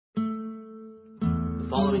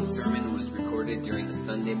following sermon was recorded during the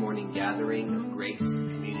Sunday morning gathering of Grace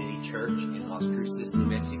Community Church in Las Cruces, New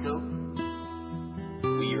Mexico.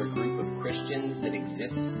 We are a group of Christians that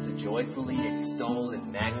exists to joyfully extol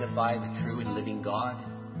and magnify the true and living God,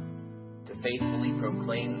 to faithfully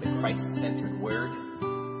proclaim the Christ-centered word,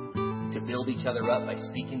 to build each other up by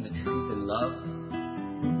speaking the truth in love,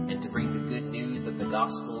 and to bring the good news of the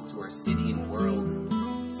gospel to our city and world,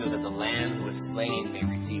 so that the Lamb who was slain may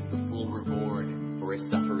receive the full reward for his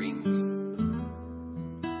sufferings.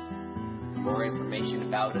 For more information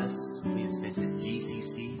about us, please visit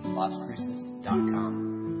gcclascruces.com.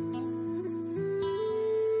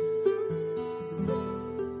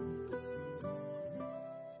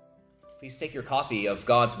 Please take your copy of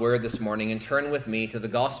God's Word this morning and turn with me to the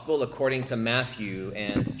Gospel according to Matthew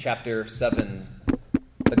and chapter 7.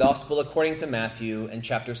 The Gospel according to Matthew and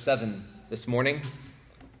chapter 7 this morning.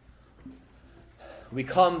 We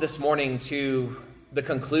come this morning to the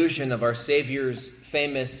conclusion of our Savior's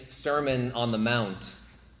famous Sermon on the Mount.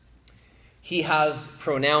 He has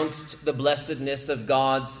pronounced the blessedness of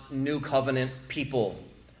God's new covenant people.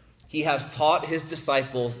 He has taught his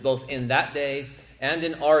disciples both in that day and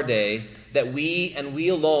in our day that we and we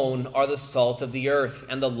alone are the salt of the earth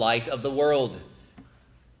and the light of the world.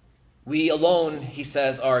 We alone, he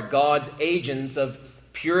says, are God's agents of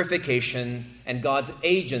purification and God's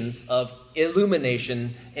agents of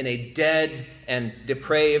illumination in a dead and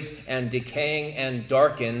depraved and decaying and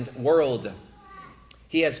darkened world.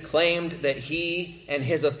 He has claimed that he and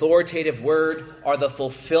his authoritative word are the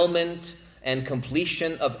fulfillment and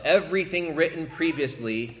completion of everything written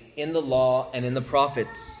previously in the law and in the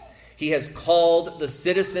prophets. He has called the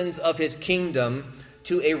citizens of his kingdom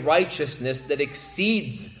to a righteousness that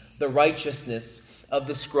exceeds the righteousness of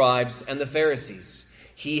the scribes and the Pharisees.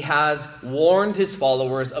 He has warned his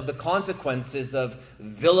followers of the consequences of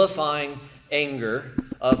vilifying anger,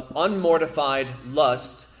 of unmortified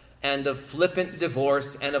lust, and of flippant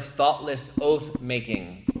divorce and of thoughtless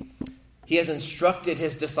oath-making. He has instructed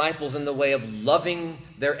his disciples in the way of loving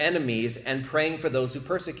their enemies and praying for those who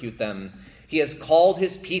persecute them. He has called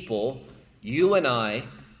his people, you and I,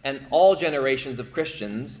 and all generations of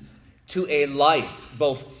Christians, to a life,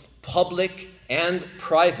 both public and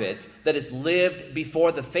private, that is lived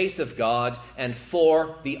before the face of God and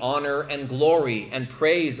for the honor and glory and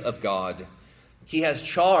praise of God. He has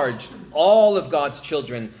charged all of God's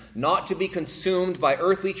children not to be consumed by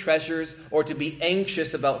earthly treasures or to be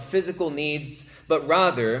anxious about physical needs, but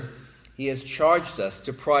rather he has charged us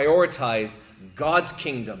to prioritize God's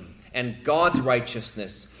kingdom and God's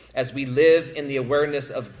righteousness as we live in the awareness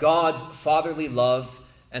of God's fatherly love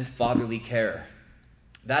and fatherly care.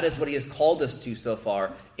 That is what he has called us to so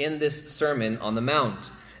far in this Sermon on the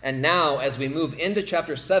Mount. And now, as we move into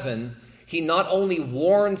chapter 7, he not only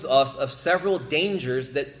warns us of several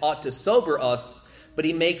dangers that ought to sober us, but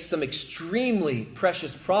he makes some extremely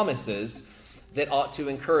precious promises that ought to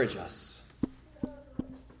encourage us.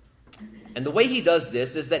 And the way he does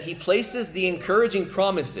this is that he places the encouraging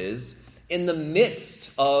promises in the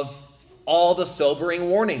midst of all the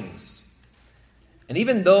sobering warnings. And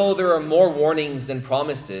even though there are more warnings than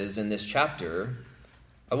promises in this chapter,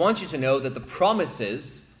 I want you to know that the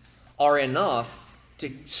promises are enough to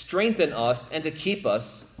strengthen us and to keep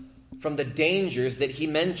us from the dangers that he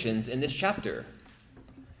mentions in this chapter.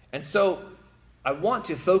 And so I want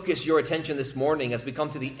to focus your attention this morning as we come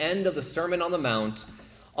to the end of the Sermon on the Mount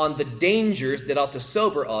on the dangers that ought to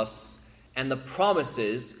sober us and the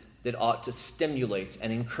promises that ought to stimulate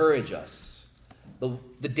and encourage us.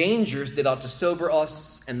 The dangers that ought to sober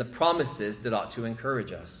us and the promises that ought to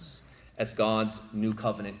encourage us as God's new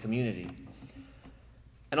covenant community.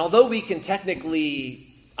 And although we can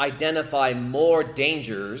technically identify more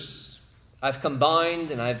dangers, I've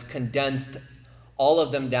combined and I've condensed all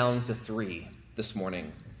of them down to 3 this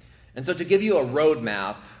morning. And so to give you a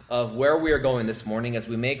roadmap of where we are going this morning as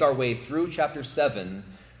we make our way through chapter 7,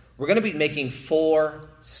 we're going to be making 4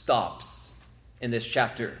 stops in this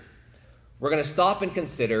chapter. We're going to stop and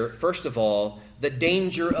consider, first of all, the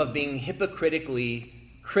danger of being hypocritically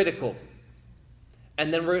critical.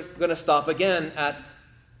 And then we're going to stop again at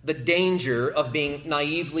the danger of being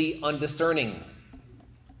naively undiscerning.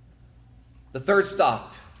 The third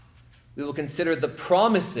stop, we will consider the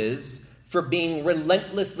promises for being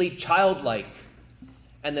relentlessly childlike.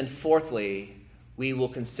 And then fourthly, we will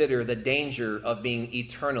consider the danger of being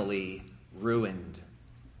eternally ruined.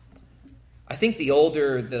 I think the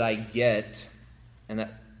older that I get, and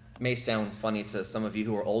that may sound funny to some of you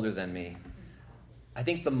who are older than me, I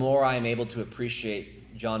think the more I am able to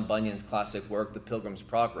appreciate John Bunyan's classic work, The Pilgrim's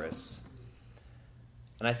Progress.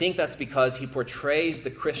 And I think that's because he portrays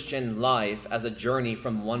the Christian life as a journey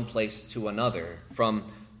from one place to another, from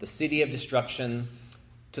the city of destruction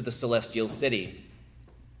to the celestial city.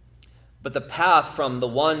 But the path from the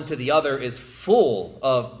one to the other is full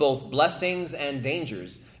of both blessings and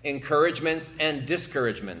dangers, encouragements and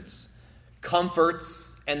discouragements,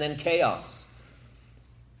 comforts and then chaos.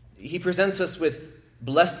 He presents us with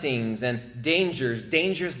blessings and dangers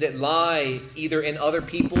that lie either in other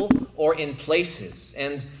people or in places.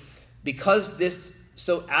 And because this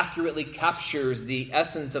so accurately captures the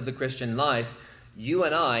essence of the Christian life, you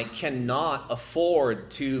and I cannot afford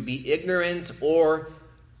to be ignorant or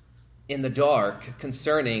in the dark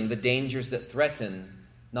concerning the dangers that threaten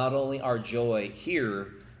not only our joy here,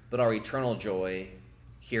 but our eternal joy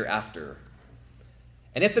hereafter.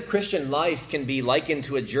 And if the Christian life can be likened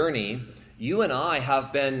to a journey, you and I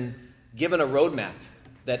have been given a roadmap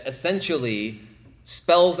that essentially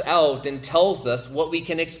spells out and tells us what we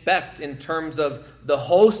can expect in terms of the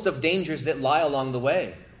host of dangers that lie along the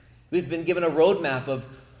way. We've been given a roadmap of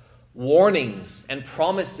warnings and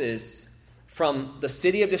promises from the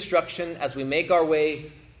city of destruction as we make our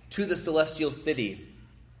way to the celestial city,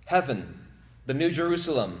 heaven, the New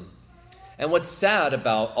Jerusalem. And what's sad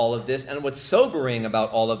about all of this, and what's sobering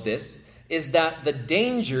about all of this, is that the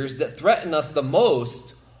dangers that threaten us the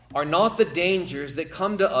most are not the dangers that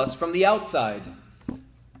come to us from the outside,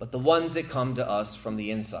 but the ones that come to us from the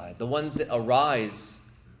inside, the ones that arise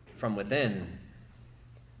from within.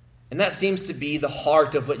 And that seems to be the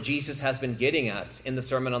heart of what Jesus has been getting at in the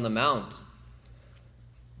Sermon on the Mount.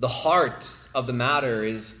 The heart of the matter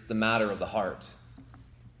is the matter of the heart.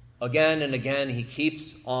 Again and again, he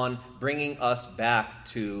keeps on bringing us back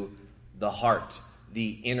to the heart, the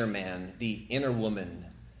inner man, the inner woman.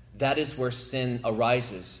 That is where sin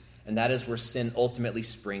arises, and that is where sin ultimately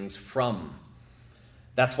springs from.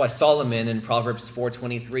 That's why Solomon in Proverbs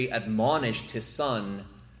 4:23 admonished his son,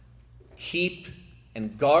 keep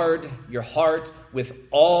and guard your heart with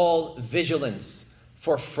all vigilance,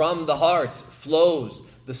 for from the heart flows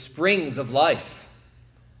the springs of life.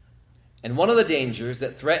 And one of the dangers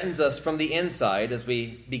that threatens us from the inside, as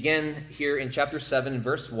we begin here in chapter 7,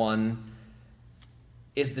 verse 1,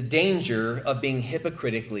 is the danger of being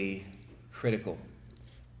hypocritically critical.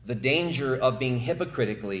 The danger of being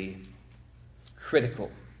hypocritically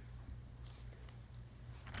critical.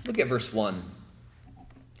 Look at verse 1.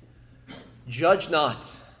 Judge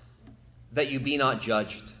not, that you be not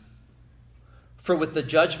judged. For with the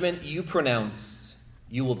judgment you pronounce,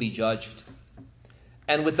 you will be judged.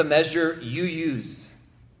 And with the measure you use,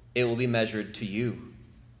 it will be measured to you.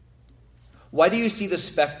 Why do you see the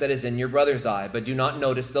speck that is in your brother's eye, but do not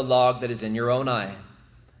notice the log that is in your own eye?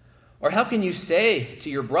 Or how can you say to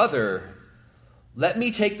your brother, let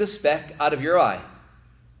me take the speck out of your eye,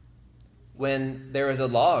 when there is a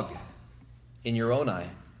log in your own eye?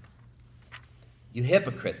 You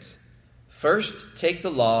hypocrite, first take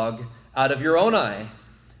the log out of your own eye,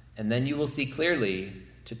 and then you will see clearly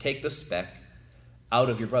to take the speck out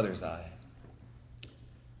of your brother's eye.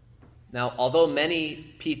 Now, although many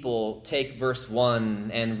people take verse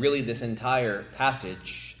 1 and really this entire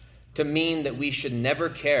passage to mean that we should never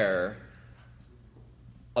care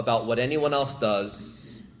about what anyone else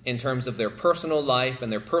does in terms of their personal life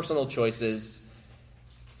and their personal choices,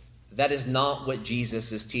 that is not what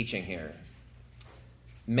Jesus is teaching here.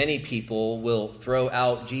 Many people will throw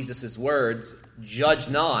out Jesus' words, judge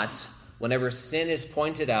not, whenever sin is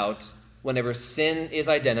pointed out, whenever sin is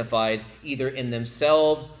identified, either in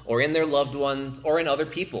themselves or in their loved ones or in other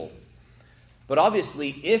people. But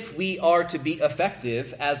obviously, if we are to be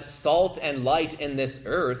effective as salt and light in this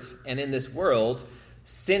earth and in this world,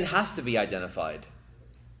 sin has to be identified.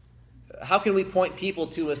 How can we point people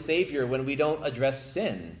to a Savior when we don't address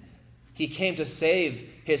sin? He came to save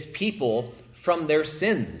his people from their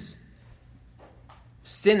sins.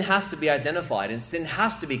 Sin has to be identified and sin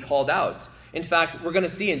has to be called out. In fact, we're going to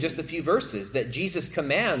see in just a few verses that Jesus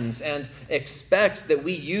commands and expects that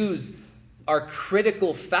we use our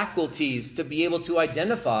critical faculties to be able to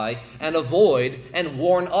identify and avoid and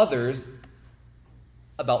warn others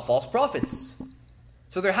about false prophets.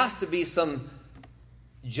 So there has to be some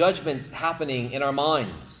judgment happening in our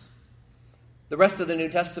minds. The rest of the New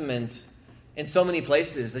Testament, in so many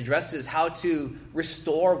places, addresses how to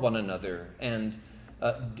restore one another and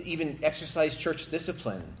even exercise church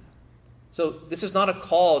discipline. So this is not a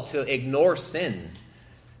call to ignore sin.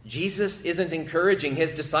 Jesus isn't encouraging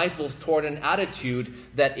his disciples toward an attitude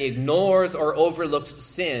that ignores or overlooks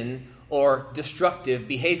sin or destructive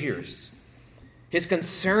behaviors. His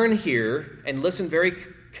concern here, and listen very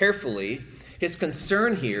carefully, his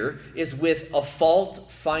concern here is with a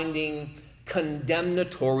fault-finding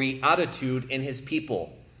condemnatory attitude in his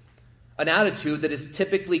people, an attitude that is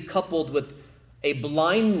typically coupled with a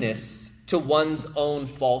blindness to one's own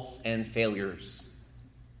faults and failures,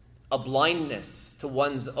 a blindness to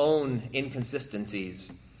one's own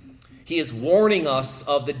inconsistencies. He is warning us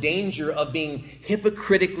of the danger of being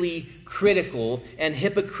hypocritically critical and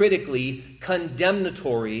hypocritically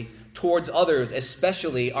condemnatory towards others,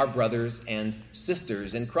 especially our brothers and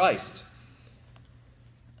sisters in Christ.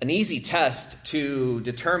 An easy test to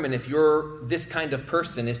determine if you're this kind of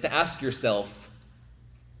person is to ask yourself,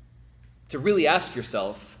 to really ask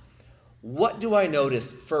yourself, what do I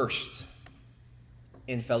notice first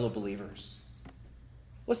in fellow believers?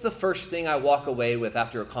 What's the first thing I walk away with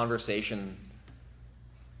after a conversation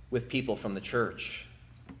with people from the church?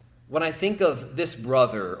 When I think of this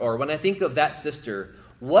brother or when I think of that sister,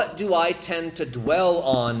 what do I tend to dwell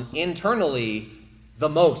on internally the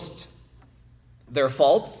most? Their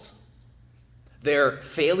faults, their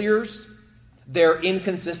failures, their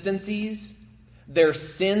inconsistencies, their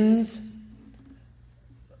sins.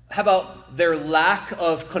 How about their lack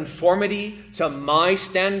of conformity to my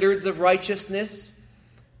standards of righteousness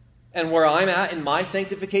and where I'm at in my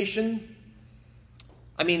sanctification?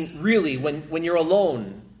 I mean, really, when you're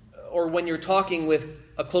alone or when you're talking with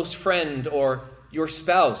a close friend or your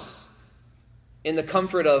spouse in the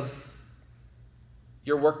comfort of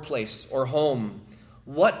your workplace or home,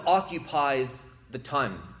 what occupies the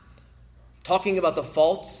time? Talking about the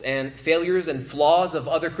faults and failures and flaws of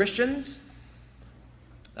other Christians?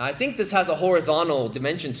 I think this has a horizontal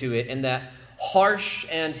dimension to it in that harsh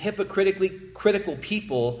and hypocritically critical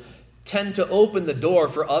people tend to open the door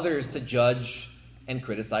for others to judge and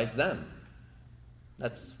criticize them.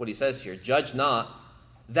 That's what he says here. Judge not,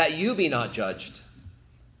 that you be not judged.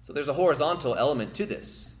 So there's a horizontal element to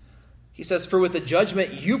this. He says, for with the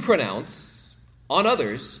judgment you pronounce on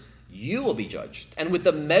others, you will be judged. And with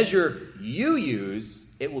the measure you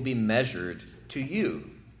use, it will be measured to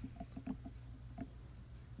you.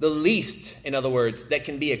 The least, in other words, that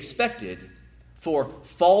can be expected for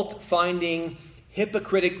fault-finding,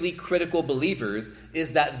 hypocritically critical believers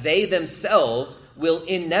is that they themselves will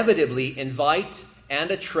inevitably invite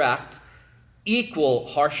and attract equal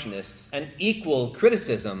harshness and equal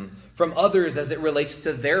criticism from others as it relates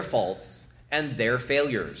to their faults and their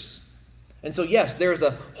failures. And so, yes, there's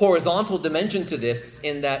a horizontal dimension to this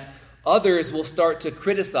in that others will start to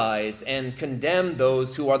criticize and condemn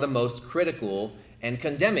those who are the most critical and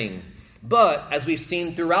condemning. But as we've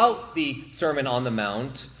seen throughout the Sermon on the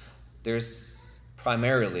Mount, there's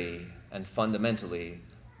primarily and fundamentally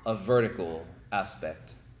a vertical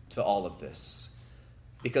aspect to all of this.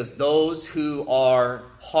 Because those who are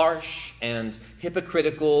harsh and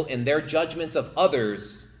hypocritical in their judgments of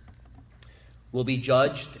others will be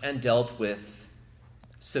judged and dealt with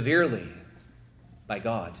severely by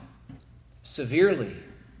God. Severely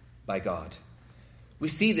by God. We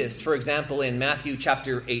see this, for example, in Matthew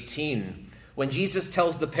chapter 18, when Jesus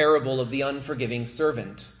tells the parable of the unforgiving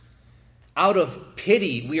servant. Out of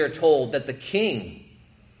pity, we are told that the king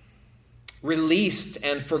released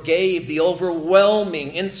and forgave the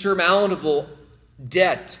overwhelming, insurmountable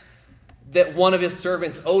debt that one of his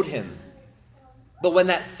servants owed him. But when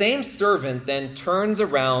that same servant then turns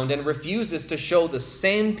around and refuses to show the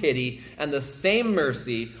same pity and the same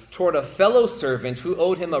mercy toward a fellow servant who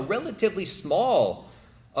owed him a relatively small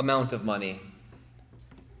amount of money,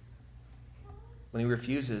 when he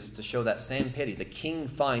refuses to show that same pity, the king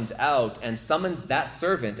finds out and summons that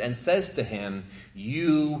servant and says to him,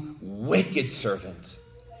 "You wicked servant,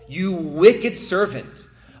 you wicked servant,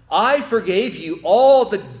 I forgave you all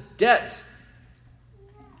the debt,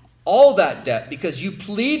 all that debt, because you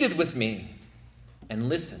pleaded with me. And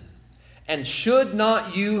listen, and should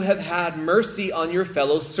not you have had mercy on your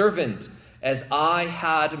fellow servant, as I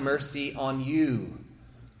had mercy on you?"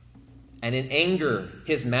 And in anger,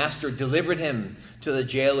 his master delivered him to the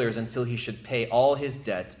jailers until he should pay all his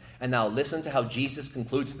debt. And now listen to how Jesus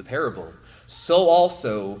concludes the parable. So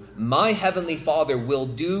also my heavenly Father will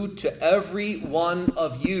do to every one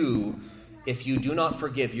of you if you do not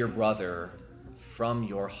forgive your brother from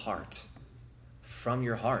your heart. From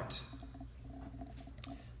your heart.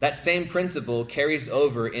 That same principle carries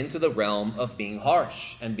over into the realm of being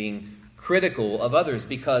harsh and being critical of others,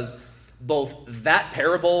 because both that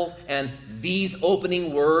parable and these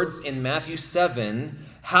opening words in Matthew 7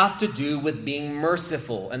 have to do with being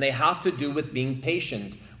merciful, and they have to do with being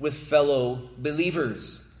patient with fellow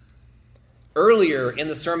believers. Earlier in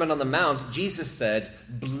the Sermon on the Mount, Jesus said,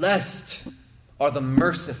 "Blessed are the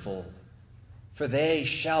merciful, for they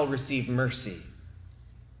shall receive mercy."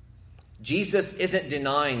 Jesus isn't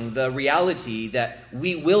denying the reality that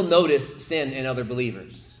we will notice sin in other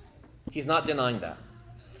believers. He's not denying that.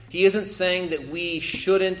 He isn't saying that we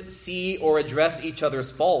shouldn't see or address each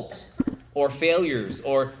other's faults or failures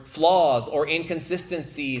or flaws or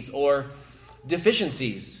inconsistencies or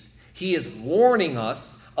deficiencies. He is warning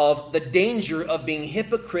us of the danger of being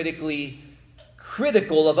hypocritically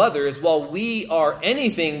critical of others while we are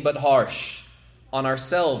anything but harsh on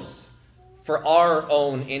ourselves for our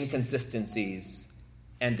own inconsistencies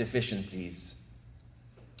and deficiencies.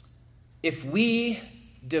 If we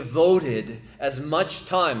devoted as much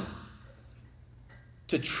time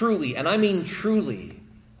to truly, and I mean truly,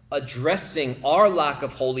 addressing our lack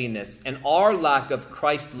of holiness and our lack of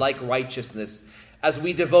Christ-like righteousness as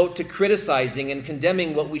we devote to criticizing and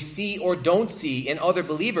condemning what we see or don't see in other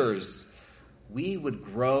believers, we would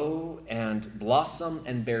grow and blossom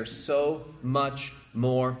and bear so much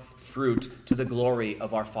more fruit to the glory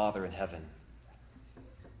of our Father in heaven.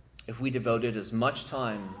 If we devoted as much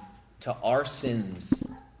time to our sins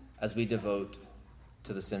as we devote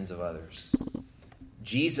to the sins of others.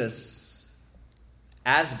 Jesus,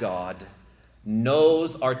 as God,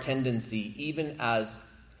 knows our tendency, even as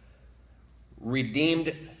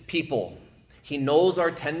redeemed people. He knows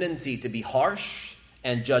our tendency to be harsh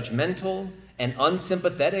and judgmental and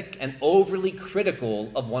unsympathetic and overly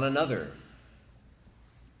critical of one another.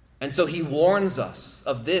 And so he warns us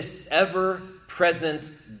of this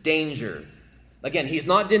ever-present danger. Again, he's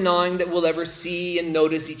not denying that we'll ever see and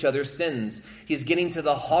notice each other's sins. He's getting to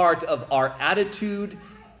the heart of our attitude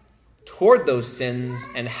toward those sins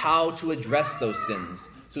and how to address those sins.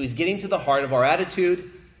 So he's getting to the heart of our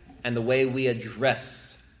attitude and the way we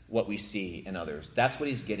address what we see in others. That's what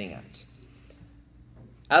he's getting at.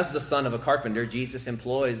 As the son of a carpenter, Jesus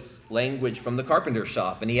employs language from the carpenter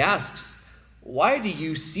shop, and he asks, "Why do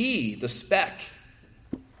you see the speck?"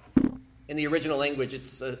 In the original language,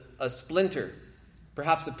 it's a splinter,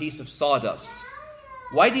 perhaps a piece of sawdust.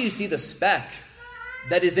 Why do you see the speck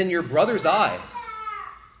that is in your brother's eye?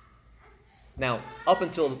 Now, up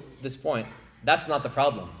until this point, that's not the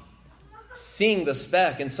problem. Seeing the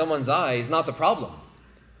speck in someone's eye is not the problem.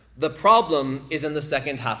 The problem is in the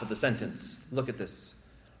second half of the sentence. Look at this.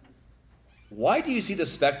 Why do you see the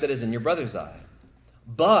speck that is in your brother's eye?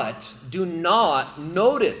 But do not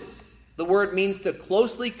notice. The word means to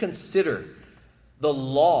closely consider the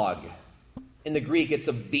log. In the Greek, it's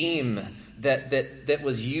a beam that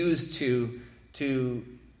was used to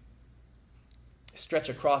stretch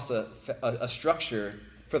across a structure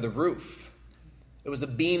for the roof. It was a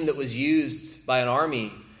beam that was used by an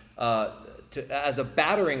army as a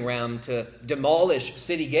battering ram to demolish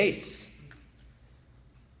city gates.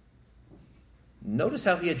 Notice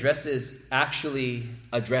how he actually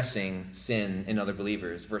addressing sin in other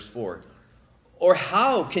believers. Verse 4. Or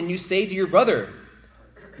how can you say to your brother,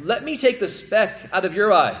 "Let me take the speck out of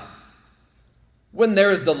your eye," when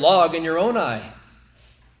there is the log in your own eye?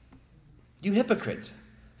 You hypocrite.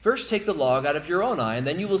 First take the log out of your own eye, and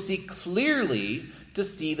then you will see clearly to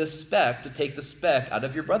take the speck out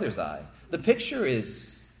of your brother's eye. The picture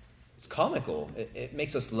is comical. It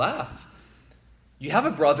makes us laugh. You have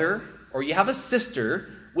a brother or you have a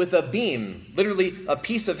sister with a beam, literally a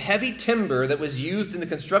piece of heavy timber that was used in the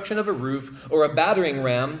construction of a roof or a battering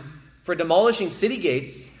ram for demolishing city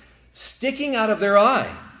gates, sticking out of their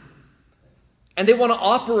eye. And they want to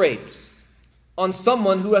operate on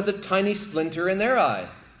someone who has a tiny splinter in their eye.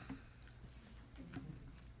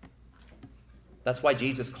 That's why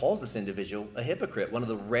Jesus calls this individual a hypocrite. One of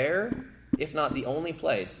the rare, if not the only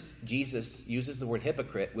place, Jesus uses the word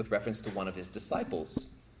hypocrite with reference to one of his disciples.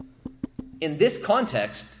 In this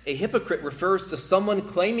context, a hypocrite refers to someone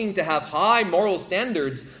claiming to have high moral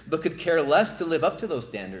standards but could care less to live up to those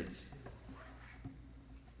standards.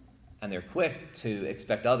 And they're quick to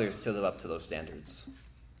expect others to live up to those standards.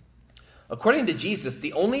 According to Jesus,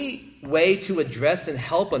 the only way to address and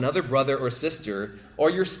help another brother or sister or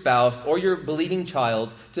your spouse or your believing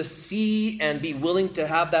child to see and be willing to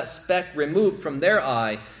have that speck removed from their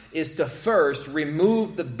eye is to first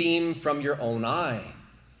remove the beam from your own eye.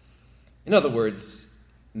 In other words,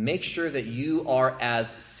 make sure that you are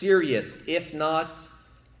as serious, if not,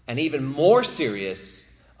 and even more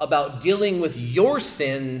serious about dealing with your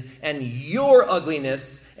sin and your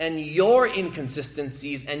ugliness and your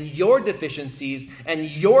inconsistencies and your deficiencies and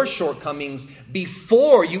your shortcomings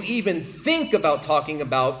before you even think about talking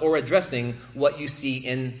about or addressing what you see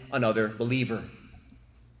in another believer.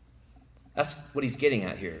 That's what he's getting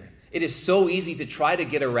at here. It is so easy to try to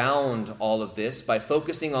get around all of this by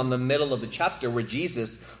focusing on the middle of the chapter where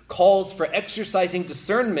Jesus calls for exercising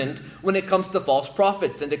discernment when it comes to false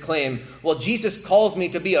prophets and to claim, well, Jesus calls me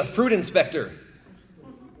to be a fruit inspector.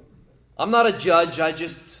 I'm not a judge, I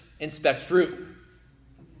just inspect fruit.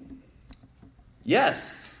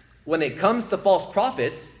 Yes, when it comes to false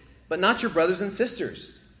prophets, but not your brothers and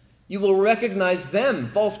sisters. You will recognize them,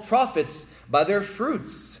 false prophets, by their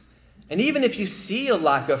fruits. And even if you see a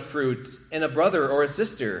lack of fruit in a brother or a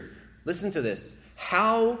sister, listen to this.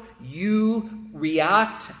 How you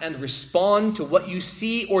react and respond to what you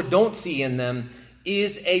see or don't see in them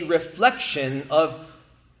is a reflection of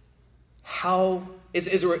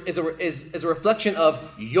is a reflection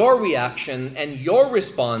of your reaction and your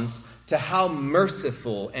response to how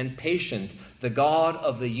merciful and patient the God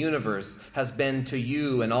of the universe has been to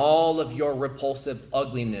you and all of your repulsive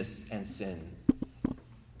ugliness and sin.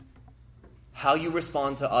 How you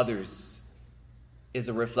respond to others is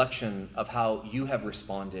a reflection of how you have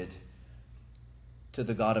responded to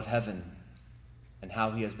the God of heaven and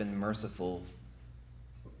how he has been merciful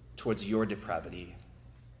towards your depravity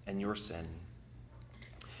and your sin.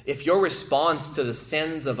 If your response to the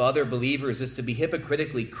sins of other believers is to be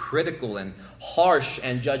hypocritically critical and harsh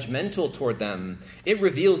and judgmental toward them, it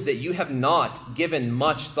reveals that you have not given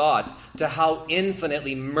much thought to how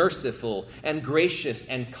infinitely merciful and gracious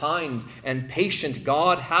and kind and patient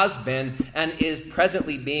God has been and is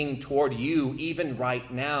presently being toward you even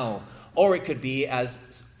right now. Or it could be,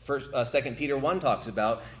 as 2 Peter 1 talks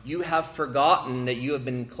about, you have forgotten that you have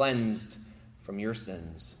been cleansed from your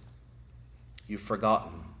sins. You've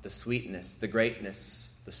forgotten the sweetness, the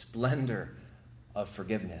greatness, the splendor of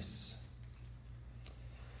forgiveness.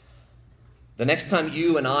 The next time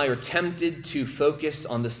you and I are tempted to focus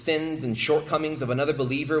on the sins and shortcomings of another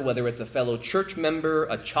believer, whether it's a fellow church member,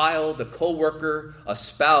 a child, a co-worker, a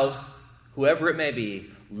spouse, whoever it may be,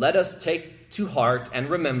 let us take to heart and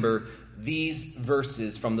remember these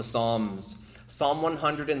verses from the Psalms. Psalm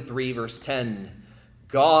 103, verse 10.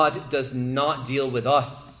 God does not deal with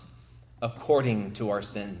us according to our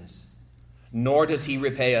sins, nor does he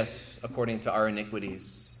repay us according to our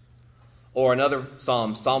iniquities. Or another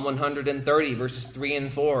psalm, Psalm 130, verses 3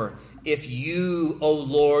 and 4. If you, O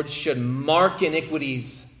Lord, should mark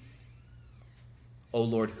iniquities, O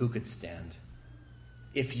Lord, who could stand?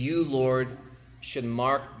 If you, Lord, should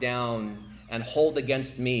mark down and hold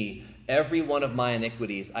against me every one of my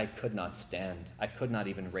iniquities, I could not stand. I could not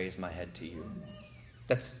even raise my head to you.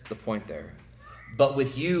 That's the point there. But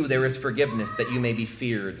with you there is forgiveness, that you may be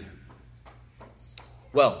feared.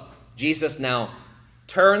 Well, Jesus now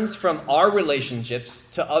turns from our relationships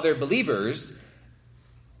to other believers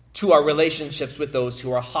to our relationships with those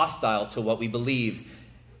who are hostile to what we believe.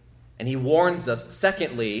 And he warns us,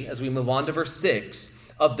 secondly, as we move on to verse 6,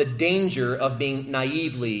 of the danger of being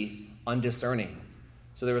naively undiscerning.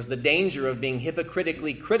 So there was the danger of being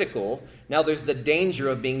hypocritically critical. Now there's the danger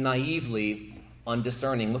of being naively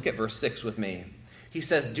undiscerning. Look at verse 6 with me. He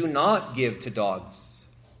says, do not give to dogs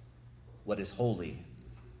what is holy,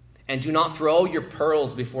 and do not throw your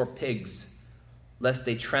pearls before pigs, lest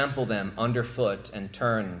they trample them underfoot and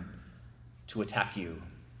turn to attack you.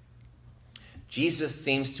 Jesus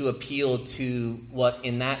seems to appeal to what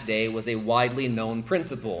in that day was a widely known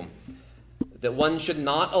principle, that one should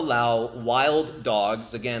not allow wild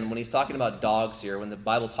dogs. Again, when he's talking about dogs here, when the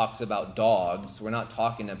Bible talks about dogs, we're not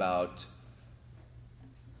talking about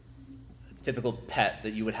typical pet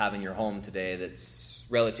that you would have in your home today that's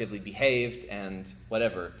relatively behaved and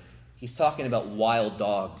whatever. He's talking about wild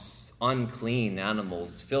dogs, unclean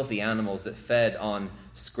animals, filthy animals that fed on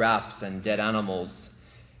scraps and dead animals.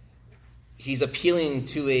 He's appealing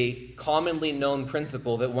to a commonly known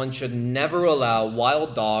principle that one should never allow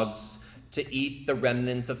wild dogs to eat the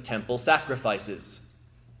remnants of temple sacrifices.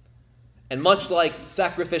 And much like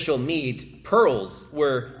sacrificial meat, pearls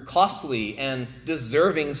were costly and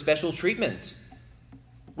deserving special treatment,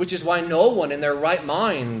 which is why no one in their right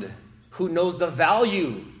mind who knows the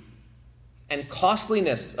value and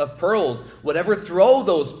costliness of pearls would ever throw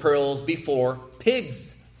those pearls before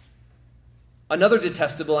pigs, another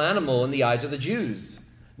detestable animal in the eyes of the Jews.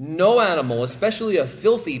 No animal, especially a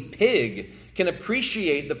filthy pig, can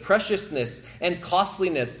appreciate the preciousness and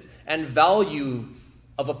costliness and value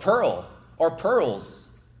of a pearl or pearls.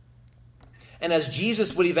 And as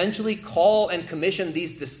Jesus would eventually call and commission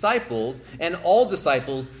these disciples and all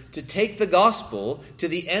disciples to take the gospel to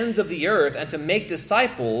the ends of the earth and to make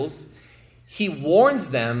disciples, he warns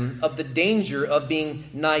them of the danger of being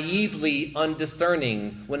naively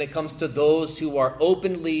undiscerning when it comes to those who are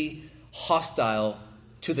openly hostile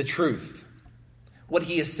to the truth. What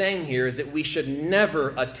he is saying here is that we should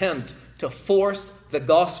never attempt to force the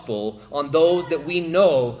gospel on those that we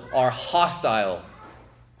know are hostile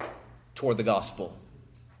toward the gospel.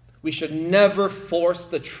 We should never force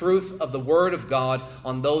the truth of the Word of God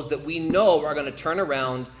on those that we know are going to turn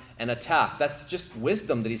around and attack. That's just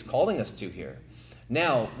wisdom that he's calling us to here.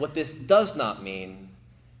 Now, what this does not mean,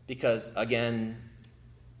 because again,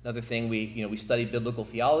 another thing, we study biblical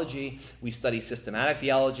theology, we study systematic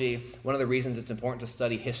theology. One of the reasons it's important to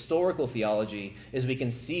study historical theology is we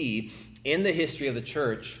can see in the history of the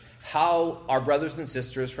church how our brothers and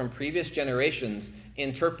sisters from previous generations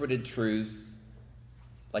interpreted truths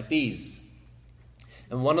like these.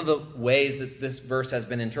 And one of the ways that this verse has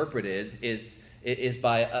been interpreted is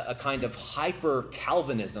by a kind of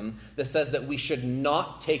hyper-Calvinism that says that we should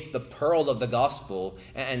not take the pearl of the gospel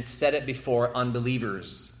and set it before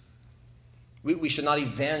unbelievers. We should not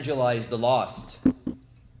evangelize the lost.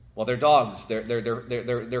 Well, they're dogs.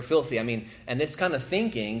 They're filthy. And this kind of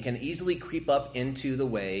thinking can easily creep up into the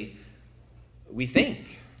way we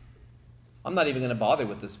think. I'm not even going to bother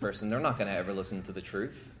with this person. They're not going to ever listen to the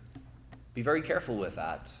truth. Be very careful with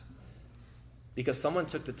that. Because someone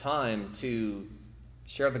took the time to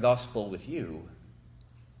share the gospel with you.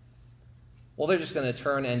 Well, they're just going to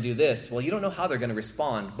turn and do this. Well, you don't know how they're going to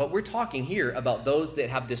respond. But we're talking here about those that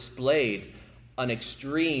have displayed an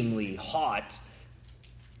extremely hot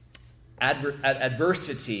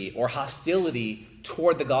adversity or hostility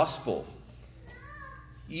toward the gospel.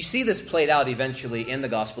 You see this played out eventually in the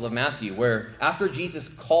Gospel of Matthew, where after Jesus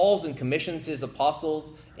calls and commissions his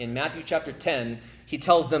apostles in Matthew chapter 10, he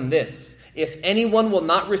tells them this: if anyone will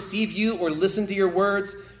not receive you or listen to your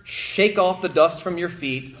words, shake off the dust from your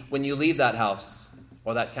feet when you leave that house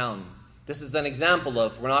or that town. This is an example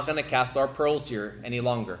of we're not going to cast our pearls here any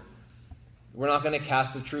longer. We're not going to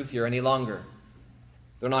cast the truth here any longer.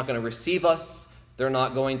 They're not going to receive us. They're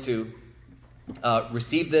not going to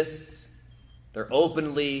receive this. They're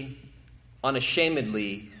openly,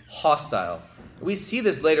 unashamedly hostile. We see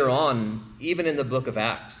this later on, even in the book of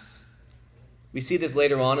Acts.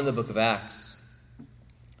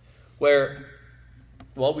 Where,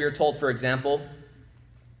 we are told, for example,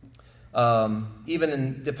 even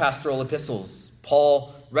in the pastoral epistles,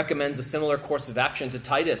 Paul recommends a similar course of action to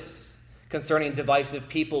Titus concerning divisive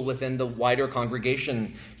people within the wider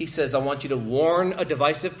congregation. He says, I want you to warn a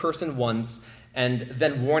divisive person once, and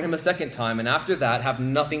then warn him a second time, and after that, have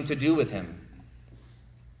nothing to do with him.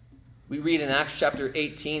 We read in Acts chapter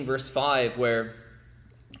 18, verse 5, where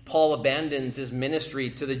Paul abandons his ministry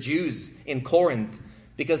to the Jews in Corinth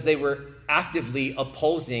because they were actively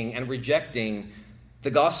opposing and rejecting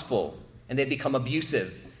the gospel, and they become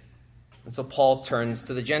abusive. And so Paul turns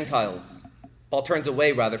to the Gentiles. Paul turns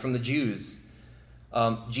away, from the Jews.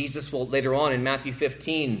 Jesus will later on in Matthew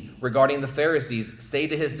 15, regarding the Pharisees, say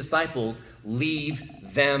to his disciples, leave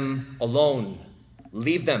them alone.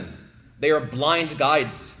 Leave them. They are blind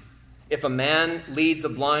guides. If a man leads a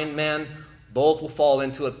blind man, both will fall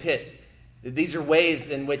into a pit. These are ways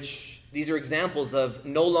in which, these are examples of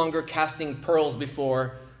no longer casting pearls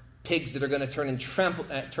before pigs that are going to turn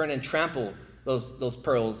and trample those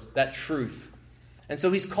pearls, that truth. And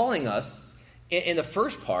so he's calling us, in the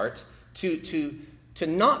first part, to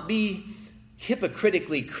not be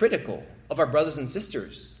hypocritically critical of our brothers and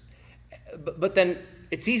sisters. But then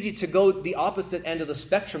it's easy to go the opposite end of the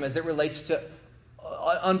spectrum as it relates to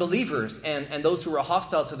unbelievers and those who are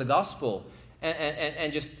hostile to the gospel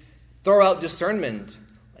and just throw out discernment.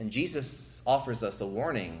 And Jesus offers us a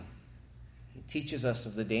warning. He teaches us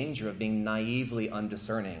of the danger of being naively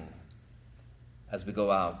undiscerning as we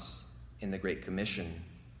go out in the Great Commission.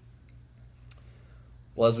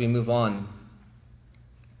 Well, as we move on,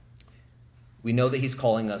 we know that he's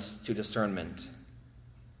calling us to discernment.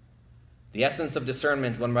 The essence of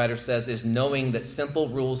discernment, one writer says, is knowing that simple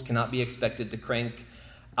rules cannot be expected to crank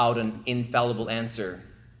out an infallible answer.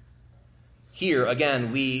 Here,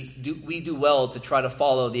 again, we do well to try to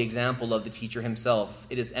follow the example of the teacher himself.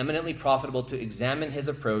 It is eminently profitable to examine his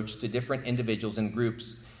approach to different individuals and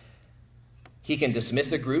groups. He can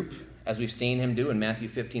dismiss a group, as we've seen him do in Matthew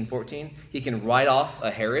 15:14. He can write off a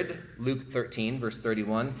Herod, Luke 13, verse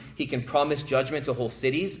 31. He can promise judgment to whole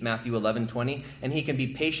cities, Matthew 11:20. And he can be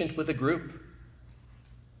patient with a group.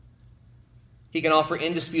 He can offer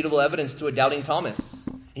indisputable evidence to a doubting Thomas.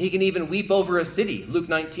 He can even weep over a city, Luke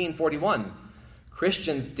 19:41.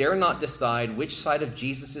 Christians dare not decide which side of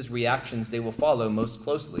Jesus' reactions they will follow most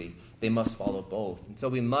closely. They must follow both. And so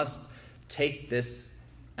we must take this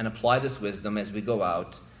and apply this wisdom as we go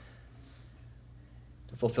out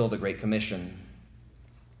to fulfill the Great Commission.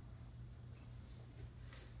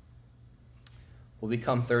 Well, we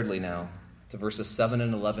come thirdly now to verses 7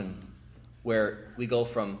 and 11, where we go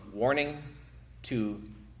from warning to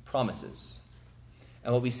promises.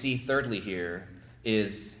 And what we see thirdly here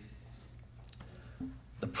is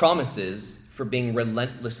the promises for being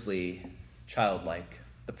relentlessly childlike.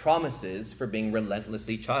 The promises for being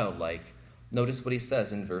relentlessly childlike. Notice what he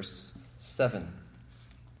says in verse 7.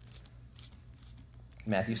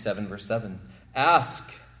 Matthew 7, verse 7.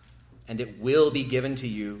 Ask, and it will be given to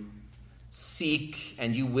you. Seek,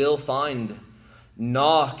 and you will find.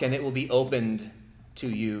 Knock, and it will be opened to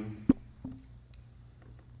you.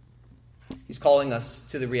 He's calling us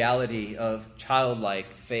to the reality of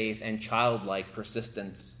childlike faith and childlike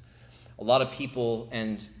persistence. A lot of people,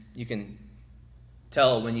 and you can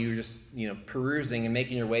tell when you're just perusing and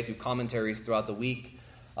making your way through commentaries throughout the week,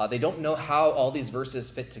 they don't know how all these verses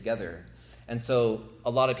fit together. And so a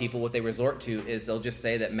lot of people, what they resort to is they'll just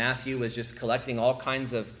say that Matthew was just collecting all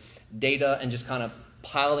kinds of data and just kind of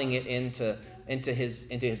piling it into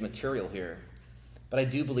his material here. But I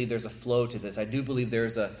do believe there's a flow to this. I do believe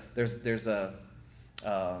there's some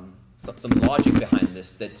logic behind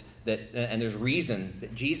this that and there's reason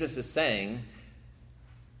that Jesus is saying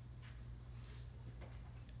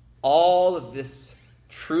all of this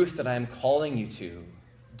truth that I am calling you to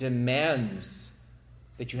demands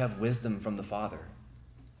that you have wisdom from the Father.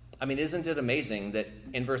 I mean, isn't it amazing that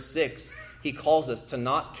in verse 6, he calls us to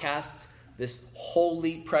not cast this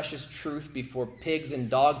holy, precious truth before pigs and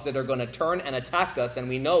dogs that are going to turn and attack us, and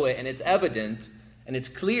we know it, and it's evident, and it's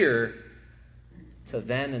clear, to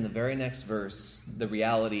then, in the very next verse, the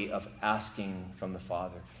reality of asking from the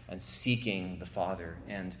Father and seeking the Father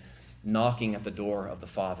and knocking at the door of the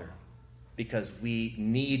Father. Because we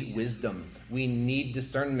need wisdom, we need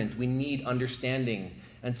discernment, we need understanding.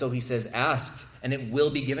 And so he says, ask, and it will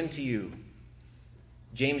be given to you.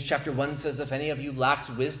 James chapter 1 says, if any of you lacks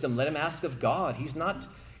wisdom, let him ask of God. He's not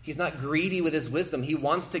greedy with his wisdom. He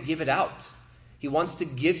wants to give it out. He wants to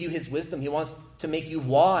give you his wisdom. He wants to make you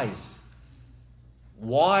wise.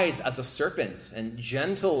 Wise as a serpent and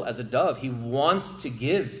gentle as a dove. He wants to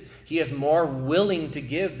give. He is more willing to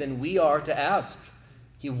give than we are to ask.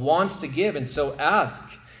 He wants to give, and so ask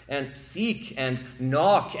and seek and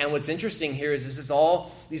knock. And what's interesting here is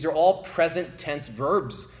these are all present tense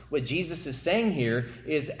verbs. What Jesus is saying here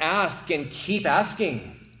is ask and keep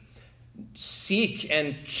asking. Seek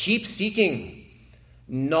and keep seeking.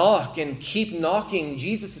 Knock and keep knocking.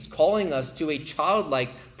 Jesus is calling us to a childlike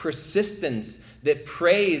persistence that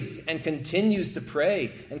prays and continues to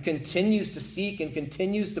pray and continues to seek and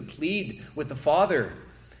continues to plead with the Father.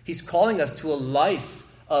 He's calling us to a life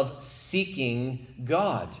of seeking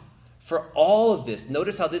God. For all of this,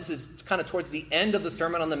 notice how this is kind of towards the end of the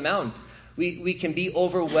Sermon on the Mount. We can be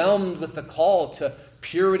overwhelmed with the call to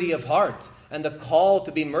purity of heart, and the call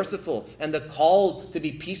to be merciful, and the call to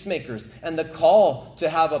be peacemakers, and the call to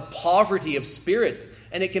have a poverty of spirit.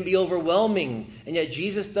 And it can be overwhelming. And yet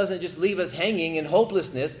Jesus doesn't just leave us hanging in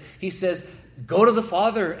hopelessness. He says, go to the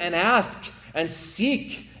Father and ask and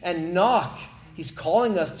seek and knock. He's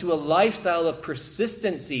calling us to a lifestyle of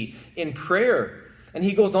persistency in prayer. And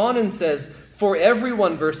he goes on and says, for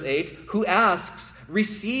everyone, verse 8, who asks,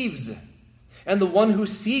 receives. And the one who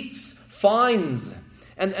seeks, finds.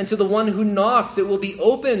 And to the one who knocks, it will be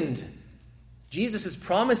opened. Jesus is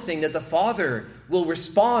promising that the Father will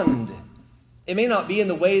respond. It may not be in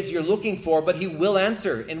the ways you're looking for, but he will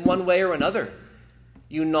answer in one way or another.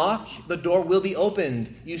 You knock, the door will be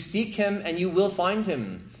opened. You seek him, and you will find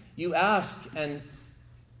him. You ask, and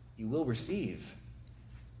you will receive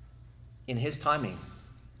in his timing,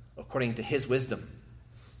 according to his wisdom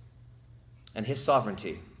and his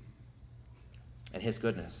sovereignty and his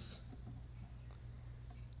goodness.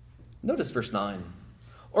 Notice verse 9.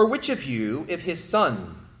 Or which of you, if his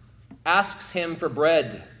son asks him for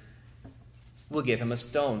bread, will give him a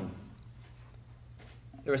stone?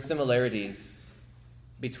 There are similarities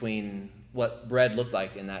between what bread looked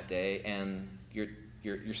like in that day and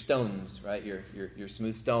your stones, right? Your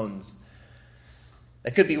smooth stones.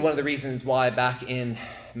 That could be one of the reasons why back in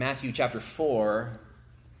Matthew chapter 4,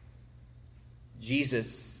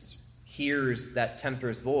 Jesus hears that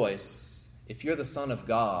tempter's voice. If you're the Son of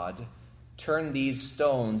God, turn these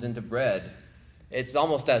stones into bread. It's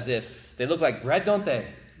almost as if they look like bread, don't they?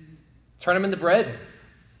 Turn them into bread.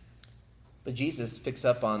 But Jesus picks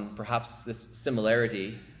up on perhaps this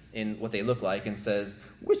similarity in what they look like and says,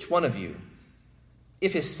 which one of you,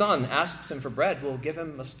 if his son asks him for bread, will give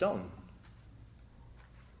him a stone?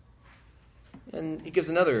 And he gives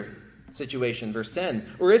another situation, verse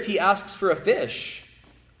 10. Or if he asks for a fish,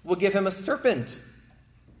 will give him a serpent?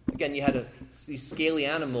 Again, you had these scaly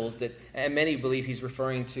animals that, and many believe he's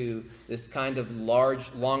referring to this kind of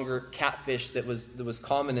large, longer catfish that was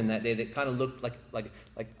common in that day, that kind of looked like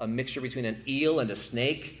a mixture between an eel and a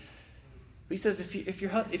snake. But he says, if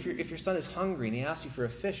your son is hungry and he asks you for a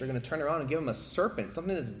fish, you're going to turn around and give him a serpent,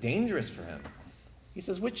 something that's dangerous for him. He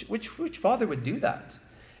says, which father would do that?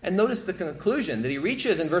 And notice the conclusion that he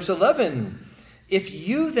reaches in verse 11. If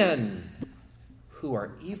you then, who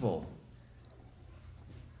are evil,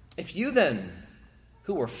 if you then,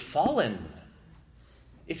 who are fallen,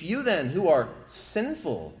 if you then, who are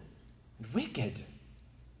sinful, wicked,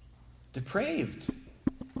 depraved,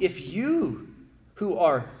 if you, who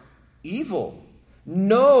are evil,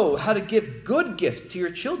 know how to give good gifts to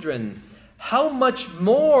your children, how much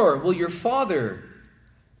more will your Father,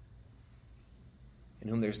 in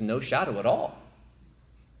whom there's no shadow at all,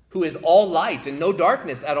 who is all light and no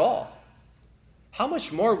darkness at all, how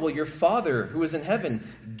much more will your Father who is in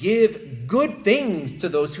heaven give good things to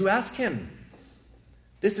those who ask him?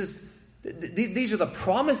 These are the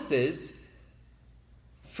promises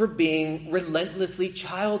for being relentlessly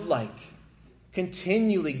childlike,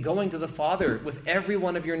 continually going to the Father with every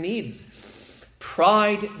one of your needs.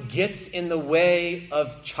 Pride gets in the way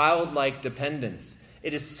of childlike dependence.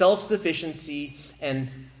 It is self-sufficiency and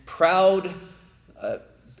a proud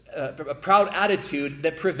attitude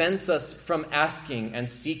that prevents us from asking and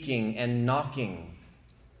seeking and knocking.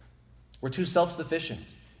 We're too self-sufficient.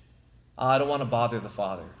 I don't want to bother the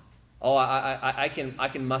Father. I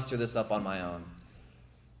can muster this up on my own.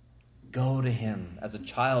 Go to him as a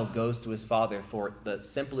child goes to his father for the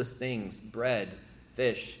simplest things: bread,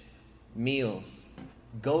 fish, meals.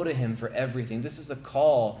 Go to him for everything. This is a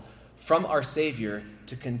call from our Savior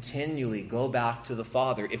to continually go back to the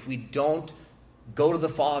Father. If we don't go to the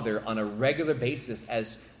Father on a regular basis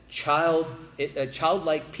as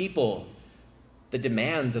childlike people, the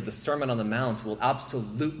demands of the Sermon on the Mount will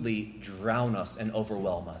absolutely drown us and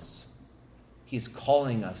overwhelm us. He's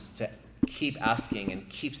calling us to keep asking and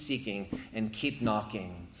keep seeking and keep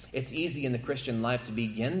knocking. It's easy in the Christian life to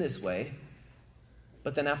begin this way,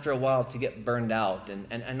 but then after a while to get burned out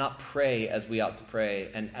and not pray as we ought to pray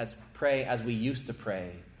and pray as we used to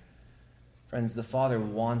pray. Friends, the Father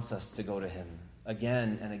wants us to go to him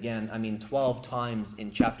again and again. 12 times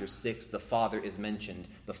in chapter 6, the Father is mentioned.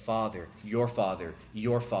 The Father, your Father,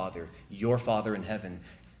 your Father, your Father in heaven.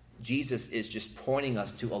 Jesus is just pointing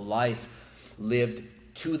us to a life lived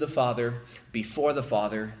to the Father, before the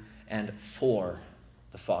Father, and for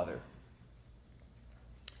the Father.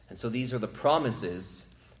 And so these are the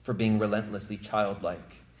promises for being relentlessly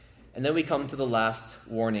childlike. And then we come to the last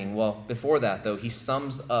warning. Well, before that, though, he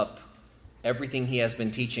sums up everything he has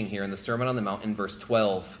been teaching here in the Sermon on the Mount in verse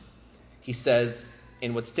 12. He says,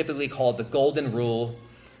 in what's typically called the golden rule,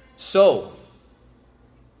 so.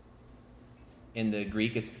 In the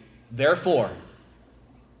Greek, it's therefore,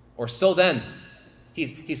 or so then.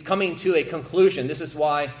 He's coming to a conclusion. This is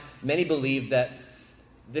why many believe that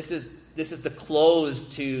this is the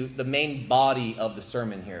close to the main body of the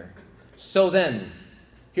sermon here. So then,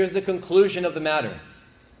 here's the conclusion of the matter.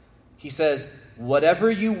 He says, whatever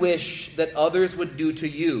you wish that others would do to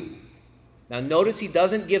you. Now notice he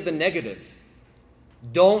doesn't give the negative.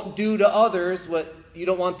 Don't do to others what you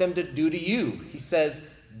don't want them to do to you. He says,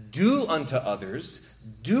 do unto others,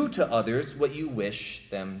 do to others what you wish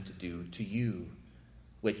them to do to you.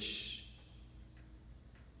 Which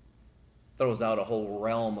throws out a whole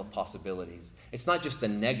realm of possibilities. It's not just the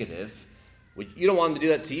negative. You don't want them to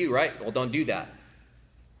do that to you, right? Well, don't do that.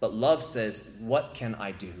 But love says, what can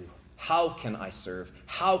I do? How can I serve?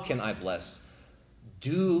 How can I bless?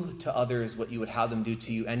 Do to others what you would have them do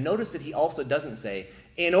to you. And notice that he also doesn't say,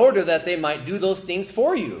 in order that they might do those things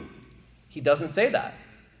for you. He doesn't say that.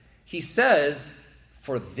 He says,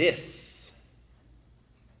 for this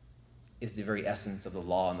is the very essence of the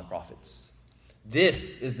law and the prophets.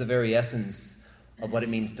 This is the very essence of what it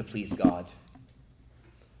means to please God.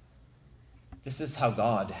 This is how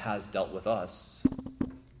God has dealt with us.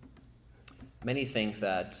 Many think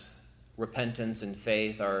that repentance and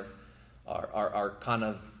faith are kind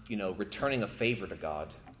of, returning a favor to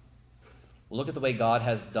God. Well, look at the way God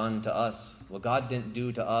has done to us. Well, God didn't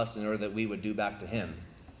do to us in order that we would do back to him.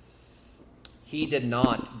 He did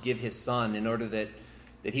not give his Son in order that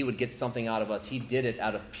he would get something out of us. He did it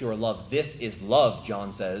out of pure love. This is love,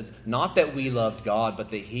 John says. Not that we loved God, but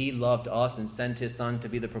that he loved us and sent his Son to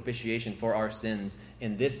be the propitiation for our sins.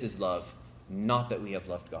 And this is love. Not that we have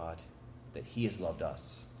loved God, that he has loved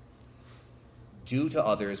us. Do to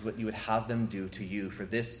others what you would have them do to you, for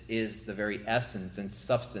this is the very essence and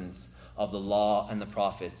substance of the law and the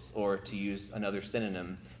prophets, or to use another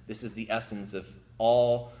synonym, this is the essence of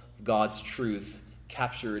all God's truth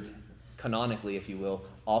captured canonically, if you will,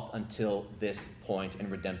 up until this point in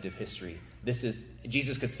redemptive history.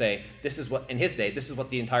 Jesus could say, this is what, in his day, this is what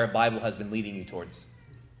the entire Bible has been leading you towards.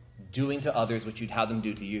 Doing to others what you'd have them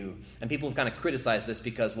do to you. And people have kind of criticized this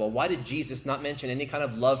because, well, why did Jesus not mention any kind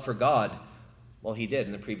of love for God? Well, he did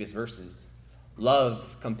in the previous verses.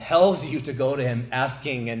 Love compels you to go to him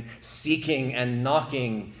asking and seeking and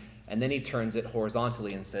knocking. And then he turns it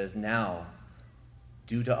horizontally and says, now,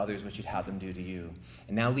 do to others what you'd have them do to you.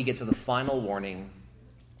 And now we get to the final warning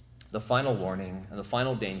and the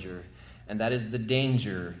final danger, and that is the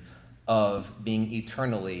danger of being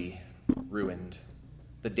eternally ruined.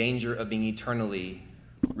 The danger of being eternally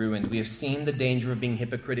ruined. We have seen the danger of being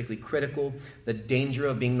hypocritically critical, the danger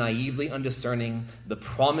of being naively undiscerning, the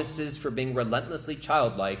promises for being relentlessly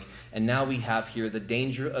childlike, and now we have here the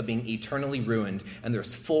danger of being eternally ruined. And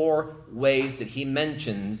there's 4 ways that he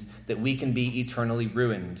mentions that we can be eternally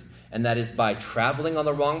ruined. And that is by traveling on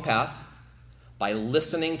the wrong path, by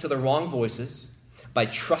listening to the wrong voices, by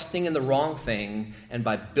trusting in the wrong thing, and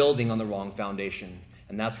by building on the wrong foundation.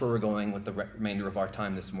 And that's where we're going with the remainder of our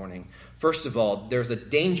time this morning. First of all, there's a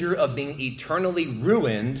danger of being eternally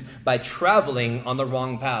ruined by traveling on the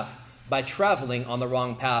wrong path. By traveling on the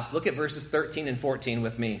wrong path. Look at verses 13 and 14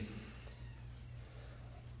 with me.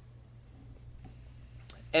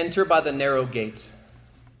 Enter by the narrow gate.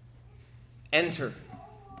 Enter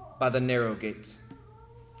by the narrow gate.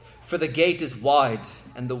 For the gate is wide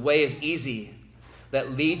and the way is easy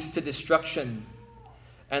that leads to destruction,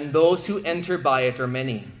 and those who enter by it are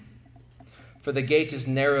many. For the gate is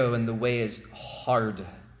narrow and the way is hard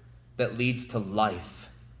that leads to life,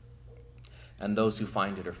 and those who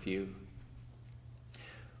find it are few.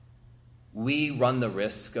 We run the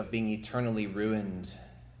risk of being eternally ruined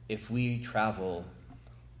if we travel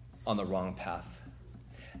on the wrong path.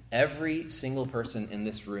 Every single person in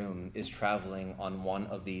this room is traveling on one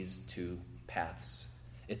of these 2 paths.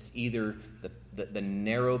 It's either the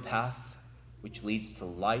narrow path, which leads to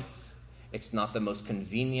life. It's not the most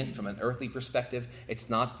convenient from an earthly perspective. It's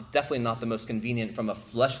definitely not the most convenient from a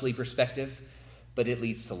fleshly perspective, but it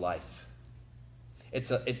leads to life.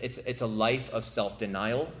 It's a life of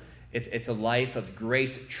self-denial. It's a life of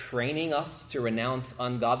grace training us to renounce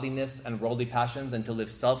ungodliness and worldly passions and to live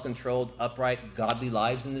self-controlled, upright, godly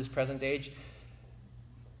lives in this present age.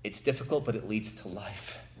 It's difficult, but it leads to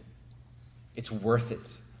life. It's worth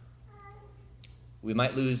it. We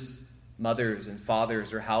might lose mothers and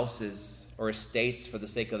fathers or houses or estates for the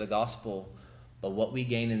sake of the gospel, but what we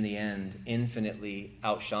gain in the end infinitely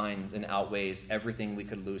outshines and outweighs everything we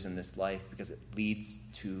could lose in this life because it leads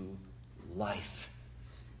to life.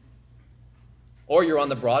 Or you're on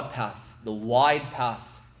the broad path, the wide path.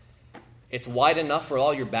 It's wide enough for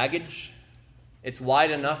all your baggage. It's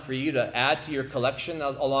wide enough for you to add to your collection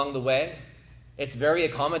along the way. It's very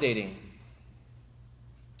accommodating.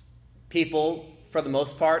 People, for the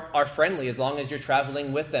most part, are friendly as long as you're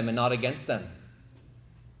traveling with them and not against them.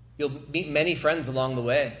 You'll meet many friends along the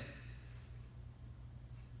way.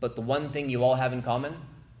 But the one thing you all have in common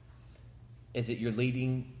is that you're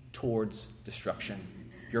leading towards destruction.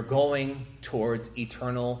 You're going towards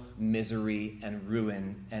eternal misery and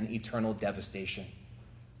ruin and eternal devastation.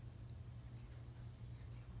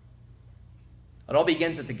 It all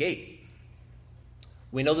begins at the gate.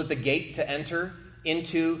 We know that the gate to enter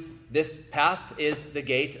into this path is the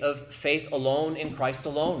gate of faith alone in Christ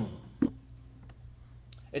alone.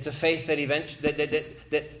 It's a faith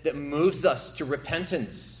that moves us to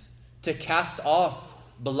repentance, to cast off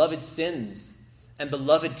beloved sins and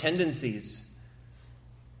beloved tendencies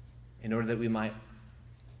in order that we might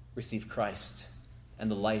receive Christ and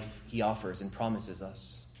the life he offers and promises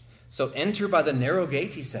us. So enter by the narrow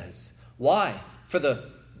gate, he says. Why? For the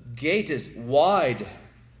gate is wide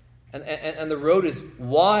and the road is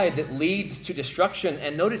wide that leads to destruction.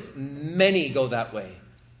 And notice, many go that way.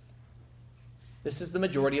 This is the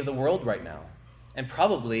majority of the world right now. And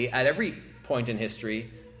probably at every point in history,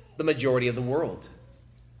 the majority of the world.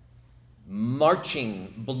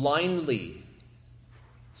 Marching blindly,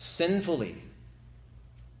 sinfully,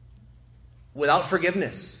 without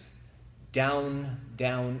forgiveness, down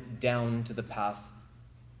to the path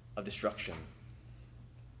of destruction.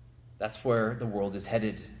 That's where the world is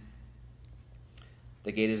headed.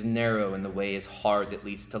 The gate is narrow and the way is hard that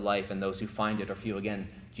leads to life, and those who find it are few. Again,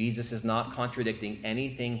 Jesus is not contradicting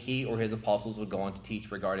anything he or his apostles would go on to teach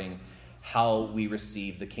regarding how we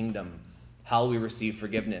receive the kingdom, how we receive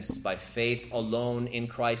forgiveness by faith alone, in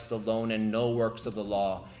Christ alone, and no works of the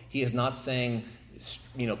law. He is not saying,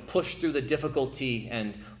 push through the difficulty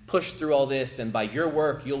and push through all this, and by your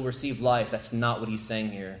work you'll receive life. That's not what he's saying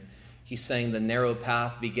here. He's saying the narrow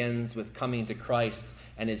path begins with coming to Christ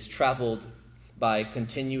and is traveled by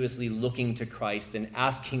continuously looking to Christ and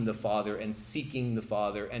asking the Father and seeking the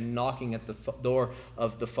Father and knocking at the door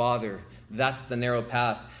of the Father. That's the narrow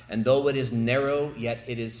path. And though it is narrow, yet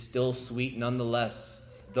it is still sweet nonetheless.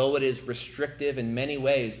 Though it is restrictive in many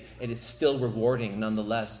ways, it is still rewarding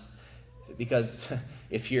nonetheless. Because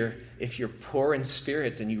if you're poor in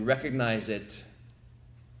spirit and you recognize it,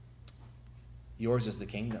 yours is the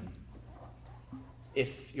kingdom.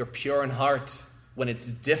 If you're pure in heart, when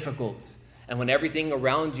it's difficult, and when everything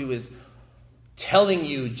around you is telling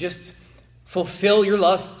you, just fulfill your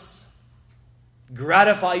lusts,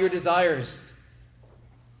 gratify your desires,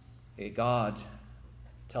 God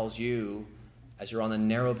tells you, as you're on the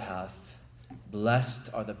narrow path,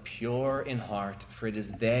 blessed are the pure in heart, for it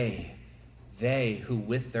is they who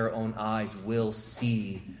with their own eyes will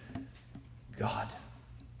see God.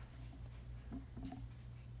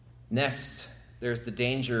 Next, there's the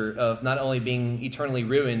danger of not only being eternally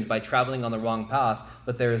ruined by traveling on the wrong path,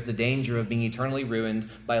 but there is the danger of being eternally ruined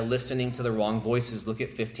by listening to the wrong voices. Look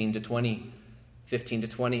at 15 to 20. 15 to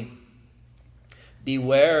 20.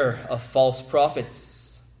 Beware of false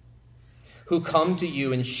prophets who come to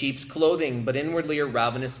you in sheep's clothing, but inwardly are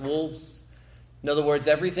ravenous wolves. In other words,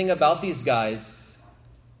 everything about these guys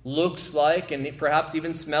looks like and perhaps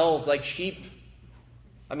even smells like sheep.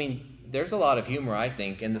 I mean, there's a lot of humor, I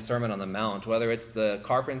think, in the Sermon on the Mount, whether it's the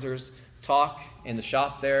carpenter's talk in the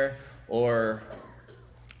shop there, or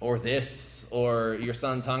this, or your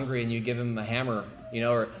son's hungry and you give him a hammer,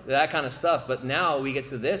 or that kind of stuff. But now we get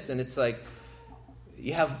to this, and it's like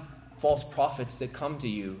you have false prophets that come to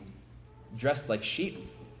you dressed like sheep.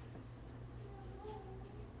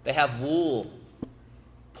 They have wool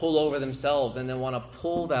pull over themselves, and they want to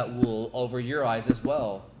pull that wool over your eyes as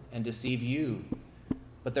well and deceive you.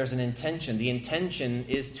 But there's an intention. The intention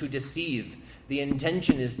is to deceive. The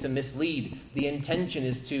intention is to mislead. The intention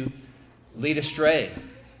is to lead astray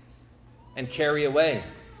and carry away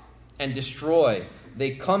and destroy.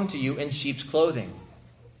 They come to you in sheep's clothing.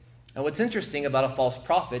 And what's interesting about a false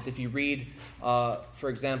prophet, if you read, for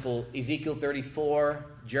example, Ezekiel 34,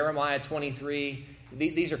 Jeremiah 23,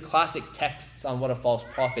 these are classic texts on what a false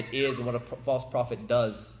prophet is and what a false prophet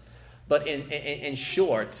does. But in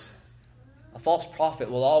short, a false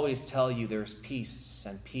prophet will always tell you there's peace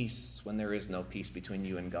and peace when there is no peace between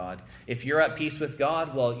you and God. If you're at peace with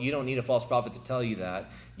God, well, you don't need a false prophet to tell you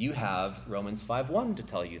that. You have Romans 5:1 to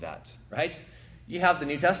tell you that, right? You have the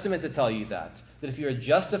New Testament to tell you that if you are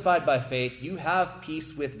justified by faith, you have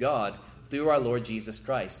peace with God through our Lord Jesus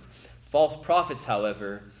Christ. False prophets,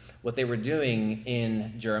 however, what they were doing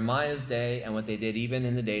in Jeremiah's day and what they did even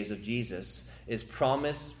in the days of Jesus is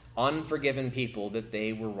promise unforgiven people that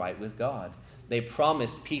they were right with God. They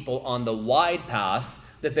promised people on the wide path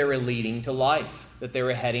that they were leading to life, that they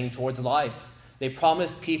were heading towards life. They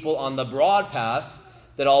promised people on the broad path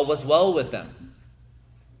that all was well with them.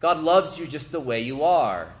 God loves you just the way you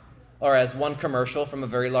are. Or as one commercial from a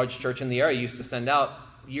very large church in the area used to send out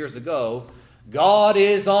years ago, God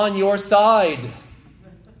is on your side.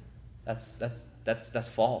 That's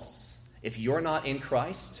false. If you're not in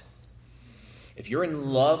Christ, if you're in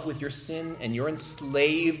love with your sin and you're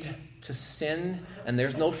enslaved to sin and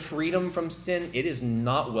there's no freedom from sin, it is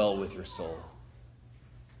not well with your soul.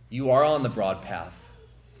 You are on the broad path.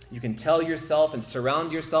 You can tell yourself and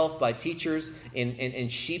surround yourself by teachers in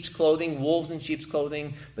sheep's clothing, wolves in sheep's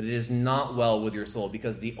clothing, but it is not well with your soul,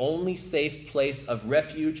 because the only safe place of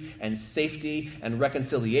refuge and safety and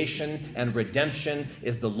reconciliation and redemption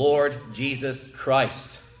is the Lord Jesus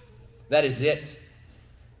Christ. That is it.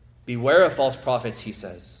 Beware of false prophets, he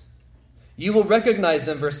says. You will recognize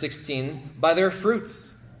them, verse 16, by their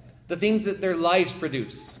fruits, the things that their lives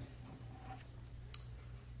produce.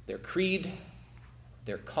 Their creed,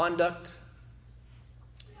 their conduct,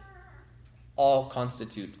 all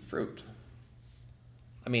constitute fruit.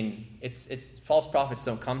 I mean, it's false prophets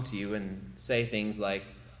don't come to you and say things like,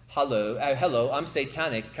 hello, I'm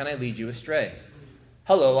satanic, can I lead you astray?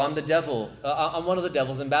 Hello, I'm the devil, I'm one of the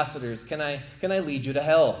devil's ambassadors, can I lead you to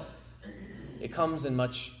hell? It comes in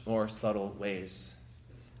much more subtle ways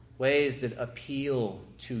that appeal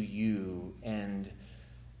to you and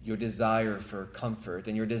your desire for comfort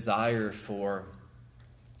and your desire for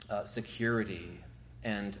security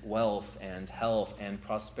and wealth and health and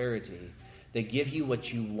prosperity. They give you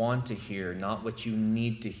what you want to hear, not what you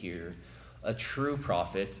need to hear. A true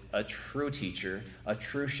prophet, a true teacher, a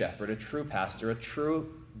true shepherd, a true pastor, a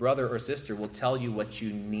true brother or sister will tell you what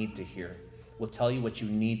you need to hear, will tell you what you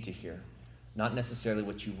need to hear, not necessarily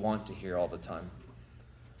what you want to hear all the time.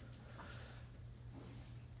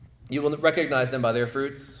 You will recognize them by their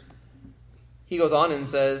fruits. He goes on and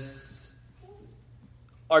says,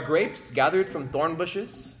 are grapes gathered from thorn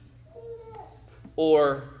bushes?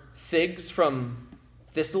 Or figs from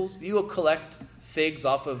thistles? You will collect figs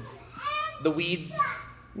off of the weeds?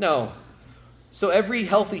 No. So every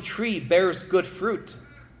healthy tree bears good fruit.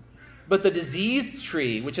 But the diseased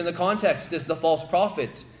tree, which in the context is the false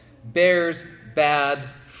prophet, bears bad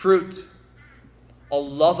fruit. A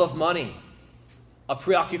love of money, a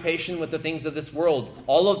preoccupation with the things of this world,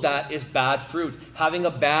 all of that is bad fruit. Having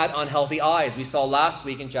a bad, unhealthy eye, as we saw last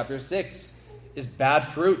week in chapter 6, is bad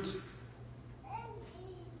fruit.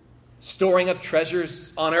 Storing up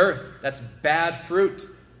treasures on earth, that's bad fruit,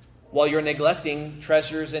 while you're neglecting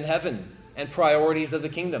treasures in heaven and priorities of the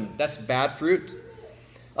kingdom. That's bad fruit.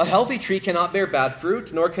 A healthy tree cannot bear bad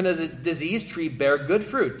fruit, nor can a diseased tree bear good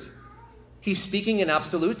fruit. He's speaking in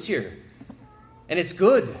absolutes here. And it's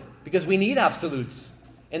good, because we need absolutes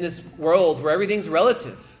in this world where everything's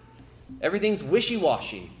relative. Everything's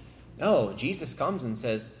wishy-washy. No, Jesus comes and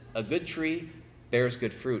says, a good tree bears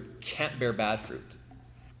good fruit, can't bear bad fruit.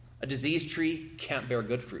 A diseased tree can't bear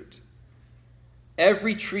good fruit.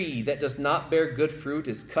 Every tree that does not bear good fruit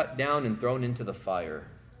is cut down and thrown into the fire.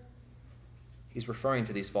 He's referring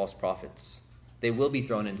to these false prophets. They will be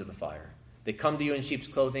thrown into the fire. They come to you in sheep's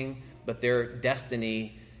clothing, but their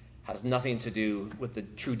destiny has nothing to do with the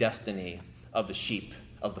true destiny of the sheep,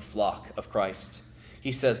 of the flock of Christ.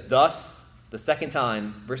 He says, thus, the second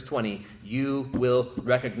time, verse 20, you will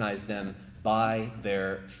recognize them by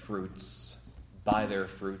their fruits. By their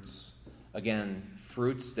fruits. Again,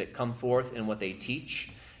 fruits that come forth in what they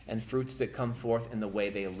teach, and fruits that come forth in the way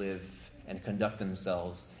they live and conduct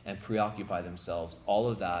themselves and preoccupy themselves. All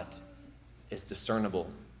of that is discernible.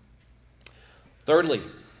 Thirdly,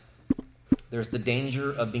 there's the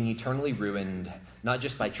danger of being eternally ruined, not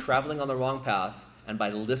just by traveling on the wrong path and by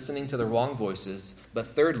listening to the wrong voices, but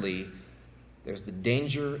thirdly, there's the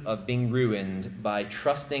danger of being ruined by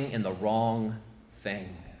trusting in the wrong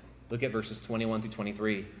thing. Look at verses 21 through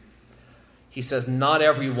 23. He says, not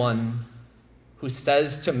everyone who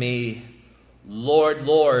says to me, Lord,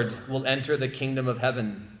 Lord, will enter the kingdom of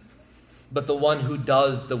heaven, but the one who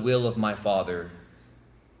does the will of my Father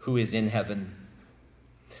who is in heaven.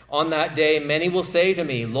 On that day, many will say to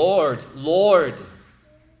me, Lord, Lord,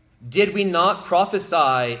 did we not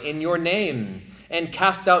prophesy in your name and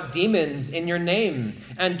cast out demons in your name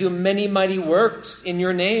and do many mighty works in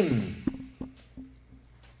your name?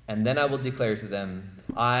 And then I will declare to them,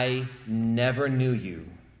 I never knew you.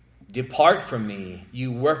 Depart from me,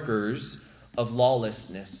 you workers of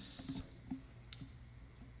lawlessness.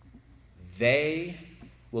 They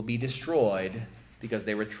will be destroyed because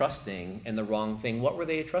they were trusting in the wrong thing. What were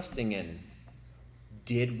they trusting in?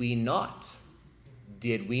 Did we not?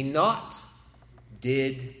 Did we not?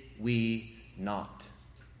 Did we not?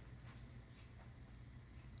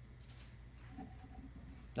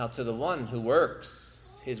 Now, to the one who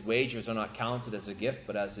works, his wages are not counted as a gift,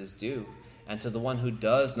 but as his due. And to the one who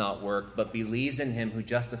does not work, but believes in him who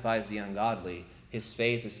justifies the ungodly, his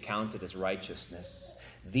faith is counted as righteousness.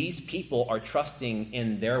 These people are trusting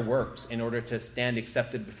in their works in order to stand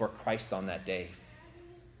accepted before Christ on that day.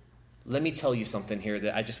 Let me tell you something here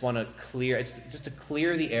that I just want to clear. It's just to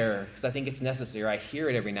clear the air, because I think it's necessary. I hear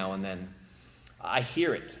it every now and then. I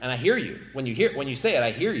hear it, and I hear you. When you say it,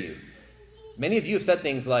 I hear you. Many of you have said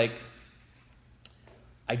things like,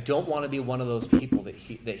 I don't want to be one of those people that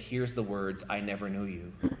hears the words, I never knew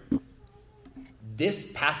you.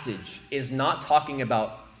 This passage is not talking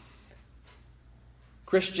about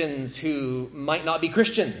Christians who might not be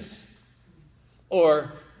Christians.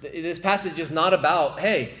 Or this passage is not about,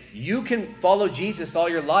 hey, you can follow Jesus all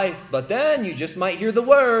your life, but then you just might hear the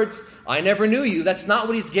words, I never knew you. That's not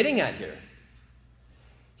what he's getting at here.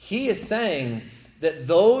 He is saying that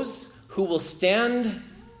those who will stand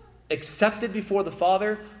accepted before the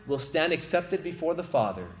Father will stand accepted before the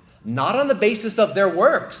Father, not on the basis of their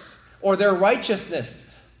works or their righteousness,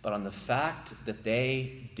 but on the fact that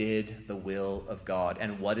they did the will of God.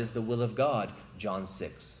 And what is the will of God? John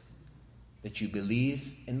 6. That you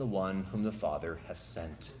believe in the one whom the Father has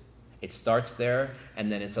sent. It starts there,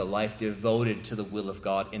 and then it's a life devoted to the will of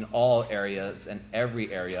God in all areas and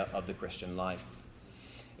every area of the Christian life.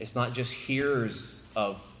 It's not just hearers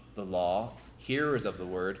of the law, hearers of the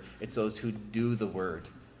word. It's those who do the word,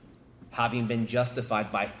 having been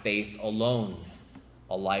justified by faith alone.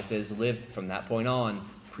 A life that is lived from that point on,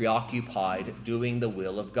 preoccupied doing the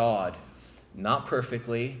will of God. Not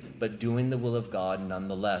perfectly, but doing the will of God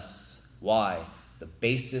nonetheless. Why? The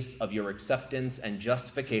basis of your acceptance and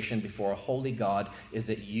justification before a holy God is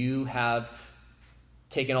that you have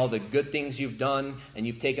taken all the good things you've done and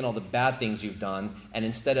you've taken all the bad things you've done, and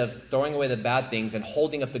instead of throwing away the bad things and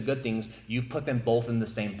holding up the good things, you've put them both in the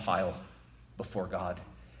same pile before God.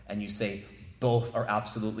 And you say, both are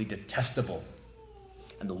absolutely detestable.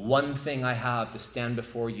 And the one thing I have to stand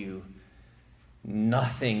before you,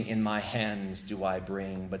 nothing in my hands do I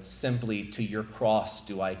bring, but simply to your cross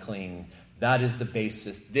do I cling. That is the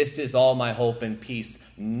basis. This is all my hope and peace,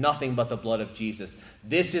 nothing but the blood of Jesus.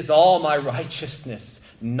 This is all my righteousness,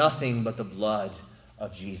 nothing but the blood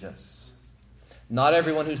of Jesus. Not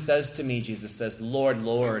everyone who says to me, Jesus says, Lord,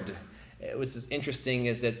 Lord. It was interesting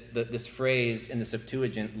is that this phrase in the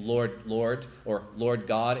Septuagint, Lord, Lord, or Lord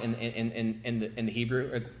God in the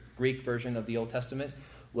Hebrew or Greek version of the Old Testament,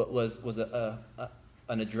 was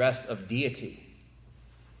an address of deity.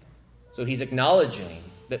 So he's acknowledging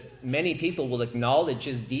that many people will acknowledge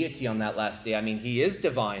his deity on that last day. I mean, he is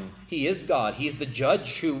divine. He is God. He is the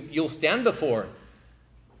judge who you'll stand before.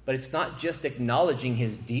 But it's not just acknowledging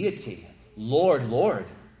his deity. Lord, Lord,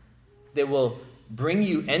 that will bring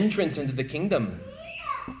you entrance into the kingdom,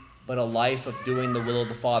 but a life of doing the will of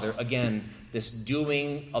the Father. Again, this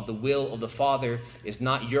doing of the will of the Father is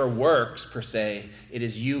not your works per se. It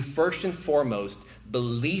is you first and foremost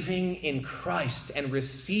believing in Christ and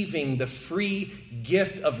receiving the free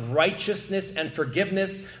gift of righteousness and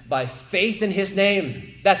forgiveness by faith in his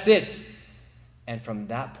name. That's it. And from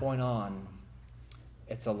that point on,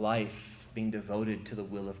 it's a life being devoted to the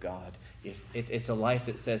will of God. It's a life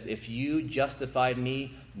that says, if you justified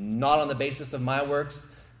me not on the basis of my works,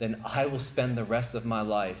 then I will spend the rest of my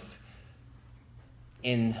life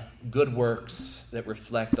in good works that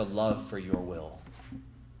reflect a love for your will.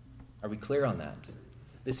 Are we clear on that?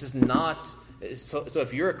 This is not... So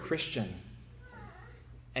if you're a Christian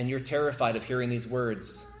and you're terrified of hearing these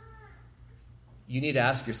words, you need to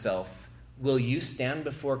ask yourself, will you stand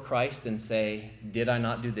before Christ and say, did I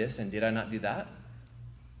not do this and did I not do that?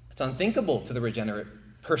 It's unthinkable to the regenerate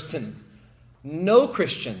person. No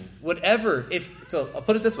Christian would ever, so I'll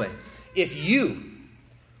put it this way. If you,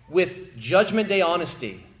 with Judgment Day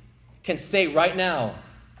honesty, can say right now,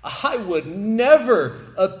 I would never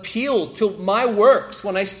appeal to my works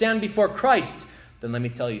when I stand before Christ, then let me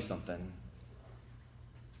tell you something.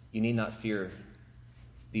 You need not fear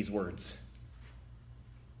these words.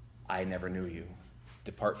 I never knew you.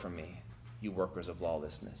 Depart from me, you workers of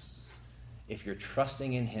lawlessness. If you're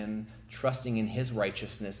trusting in him, trusting in his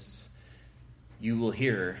righteousness, you will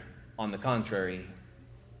hear, on the contrary,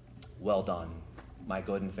 well done, my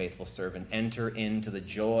good and faithful servant. Enter into the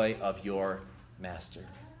joy of your master.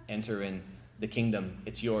 Enter in the kingdom.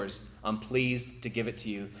 It's yours. I'm pleased to give it to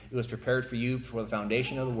you. It was prepared for you before the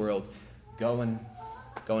foundation of the world. Go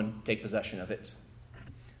and take possession of it.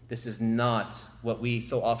 This is not what we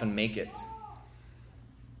so often make it.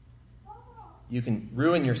 You can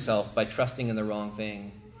ruin yourself by trusting in the wrong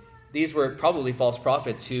thing. These were probably false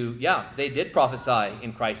prophets who, they did prophesy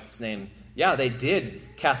in Christ's name. They did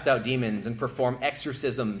cast out demons and perform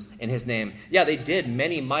exorcisms in his name. They did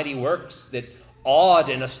many mighty works that awed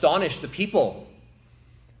and astonished the people.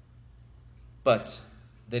 But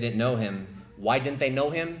they didn't know him. Why didn't they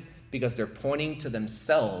know him? Because they're pointing to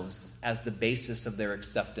themselves as the basis of their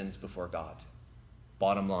acceptance before God.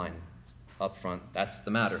 Bottom line, up front, that's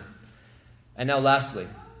the matter. And now lastly,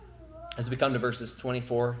 as we come to verses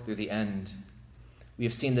 24 through the end, we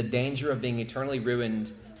have seen the danger of being eternally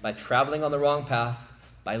ruined by traveling on the wrong path,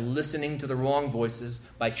 by listening to the wrong voices,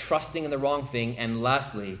 by trusting in the wrong thing, and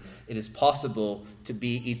lastly, it is possible to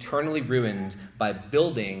be eternally ruined by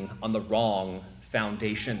building on the wrong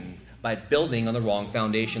foundation. By building on the wrong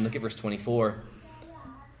foundation. Look at verse 24.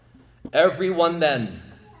 Everyone then,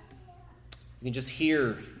 you can just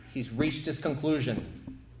hear he's reached his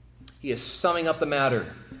conclusion. He is summing up the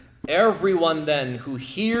matter. Everyone then who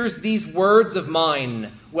hears these words of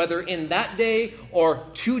mine, whether in that day or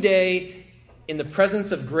today in the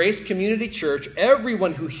presence of Grace Community Church,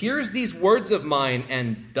 everyone who hears these words of mine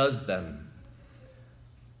and does them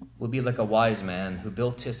will be like a wise man who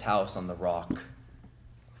built his house on the rock.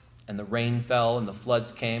 And the rain fell and the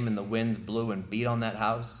floods came and the winds blew and beat on that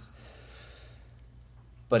house.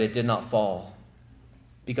 But it did not fall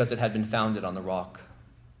because it had been founded on the rock.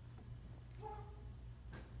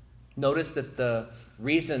 Notice that the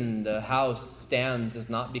reason the house stands is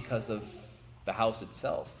not because of the house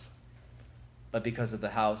itself, but because of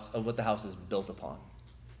what the house is built upon.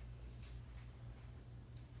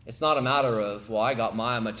 It's not a matter of, well, I got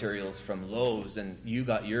my materials from Lowe's and you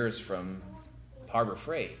got yours from Harbor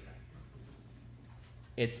Freight.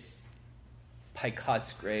 It's by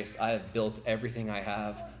God's grace, I have built everything I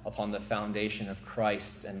have upon the foundation of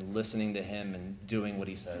Christ and listening to him and doing what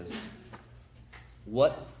he says.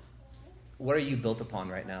 What are you built upon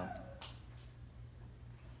right now?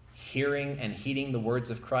 Hearing and heeding the words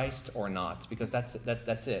of Christ or not? Because that's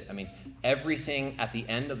it. I mean, everything at the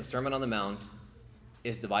end of the Sermon on the Mount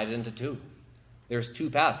is divided into two. There's two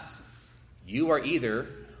paths. You are either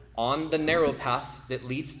on the narrow path that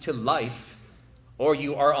leads to life, or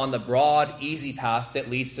you are on the broad, easy path that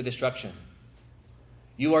leads to destruction.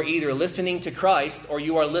 You are either listening to Christ or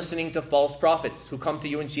you are listening to false prophets who come to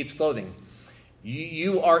you in sheep's clothing.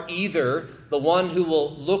 You are either the one who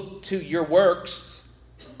will look to your works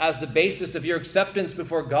as the basis of your acceptance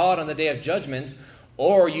before God on the day of judgment,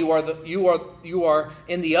 or you are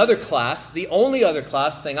in the other class, the only other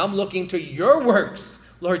class, saying, I'm looking to your works,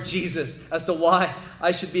 Lord Jesus, as to why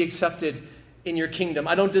I should be accepted in your kingdom.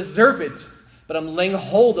 I don't deserve it, but I'm laying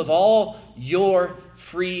hold of all your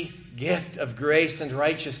free gift of grace and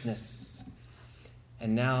righteousness.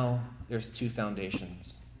 And now there's two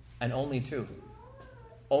foundations, and only two.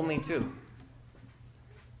 Only two.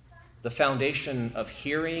 The foundation of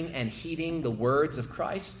hearing and heeding the words of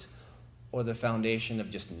Christ, or the foundation of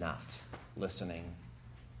just not listening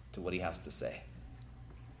to what he has to say.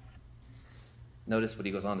 Notice what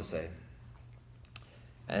he goes on to say.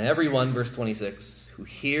 And everyone, verse 26, who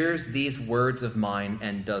hears these words of mine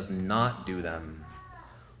and does not do them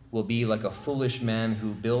will be like a foolish man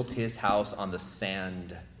who built his house on the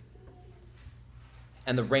sand.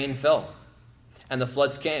 And the rain fell, and the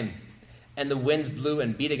floods came, and the winds blew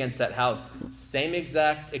and beat against that house. Same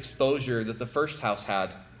exact exposure that the first house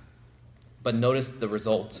had. But notice the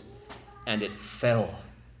result. And it fell.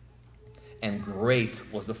 And great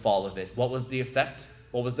was the fall of it. What was the effect?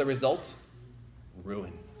 What was the result?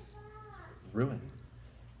 Ruin. Ruin.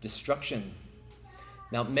 Destruction.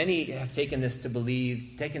 Now, many have taken this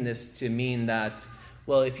to mean that,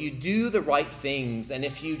 well, if you do the right things, and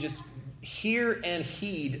if you just hear and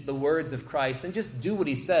heed the words of Christ, and just do what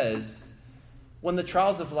he says, when the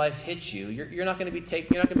trials of life hit you, you're not going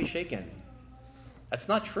to be shaken. That's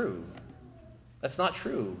not true. That's not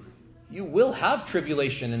true. You will have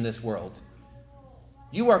tribulation in this world.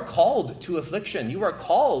 You are called to affliction. You are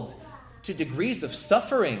called to degrees of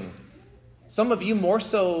suffering. Some of you more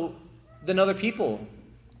so than other people,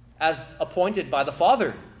 as appointed by the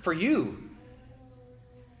Father for you.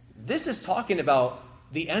 This is talking about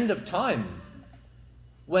the end of time.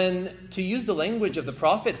 When, to use the language of the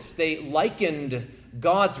prophets, they likened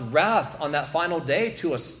God's wrath on that final day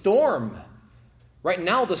to a storm. Right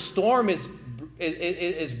now, the storm is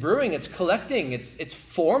brewing, it's collecting, it's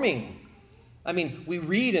forming. I mean, we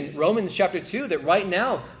read in Romans chapter 2 that right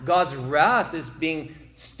now, God's wrath is being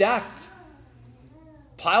stacked,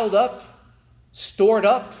 piled up, stored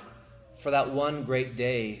up for that one great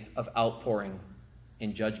day of outpouring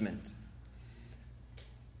in judgment.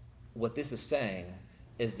 What this is saying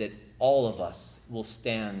is that all of us will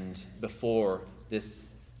stand before this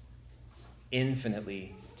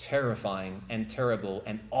infinitely terrifying and terrible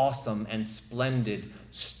and awesome and splendid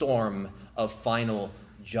storm of final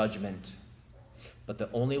judgment. But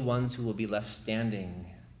the only ones who will be left standing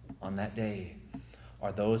on that day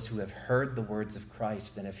are those who have heard the words of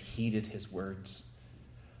Christ and have heeded his words.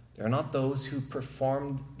 They are not those who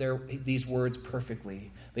performed these words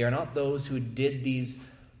perfectly. They are not those who did these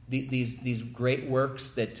great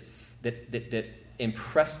works that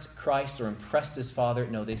impressed Christ or impressed his Father.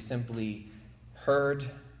 No, they simply heard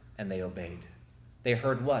and they obeyed. They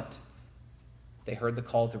heard what? They heard the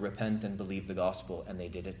call to repent and believe the gospel, and they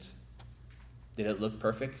did it. Did it look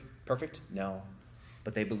perfect? No.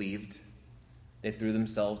 But they believed. They threw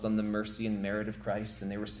themselves on the mercy and merit of Christ,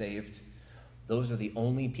 and they were saved. Those are the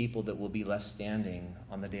only people that will be left standing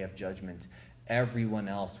on the day of judgment. Everyone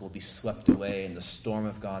else will be swept away in the storm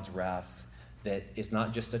of God's wrath that is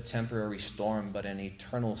not just a temporary storm, but an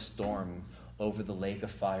eternal storm over the lake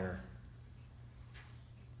of fire.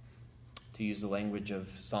 To use the language of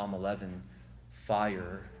Psalm 11,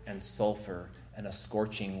 fire and sulfur and a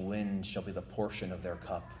scorching wind shall be the portion of their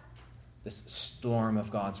cup. This storm of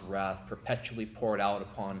God's wrath perpetually poured out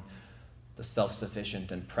upon the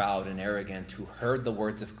self-sufficient and proud and arrogant who heard the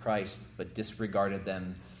words of Christ but disregarded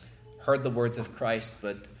them, heard the words of Christ,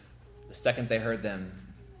 but the second they heard them,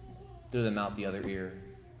 threw them out the other ear.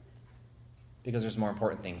 Because there's more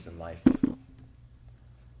important things in life.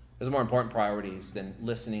 There's more important priorities than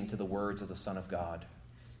listening to the words of the Son of God.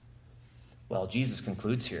 Well, Jesus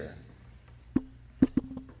concludes here.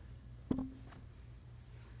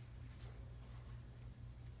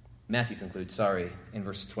 Matthew concludes, in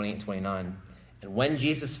verses 28 and 29. And when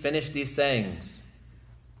Jesus finished these sayings,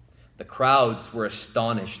 the crowds were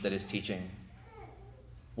astonished at his teaching.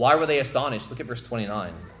 Why were they astonished? Look at verse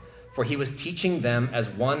 29. For he was teaching them as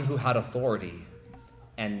one who had authority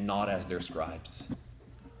and not as their scribes.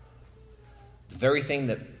 The very thing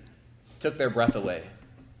that took their breath away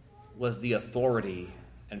was the authority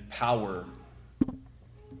and power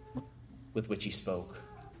with which he spoke.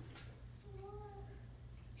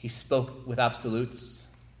 He spoke with absolutes,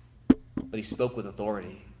 but he spoke with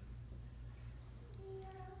authority.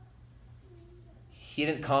 He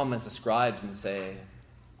didn't come as the scribes and say,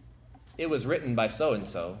 it was written by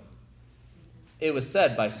so-and-so. It was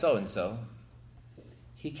said by so-and-so.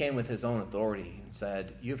 He came with his own authority and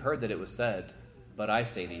said, you've heard that it was said, but I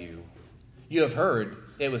say to you. You have heard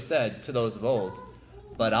it was said to those of old,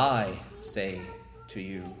 but I say to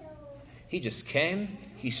you. He just came,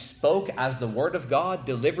 he spoke as the word of God,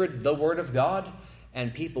 delivered the word of God,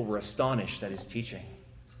 and people were astonished at his teaching.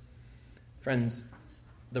 Friends,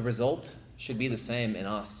 the result should be the same in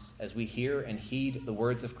us. As we hear and heed the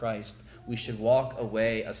words of Christ, we should walk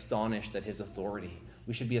away astonished at his authority.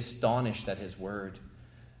 We should be astonished at his word.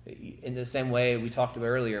 In the same way we talked about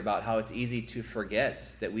earlier about how it's easy to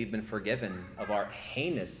forget that we've been forgiven of our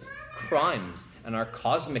heinous crimes and our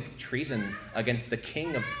cosmic treason against the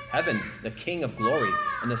King of heaven, the King of glory.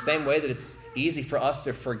 In the same way that it's easy for us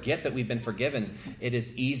to forget that we've been forgiven, it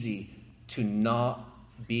is easy to not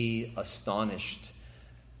be astonished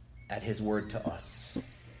at his word to us.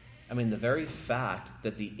 I mean, the very fact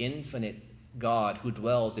that the infinite God who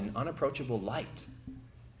dwells in unapproachable light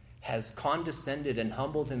has condescended and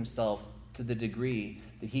humbled himself to the degree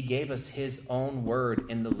that he gave us his own word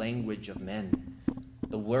in the language of men.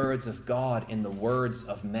 The words of God in the words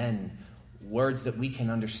of men. Words that we can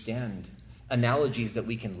understand. Analogies that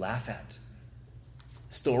we can laugh at.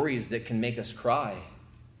 Stories that can make us cry.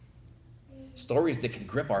 Stories that can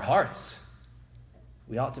grip our hearts.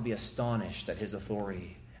 We ought to be astonished at his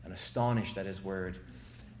authority and astonished at his word.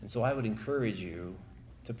 And so I would encourage you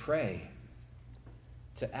to pray,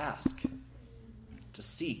 to ask, to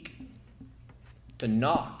seek, to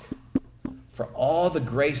knock for all the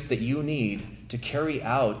grace that you need to carry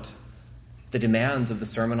out the demands of the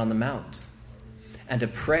Sermon on the Mount, and to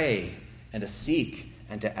pray and to seek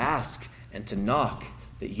and to ask and to knock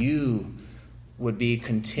that you would be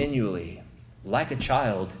continually, like a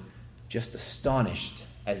child, just astonished,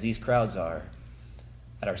 as these crowds are,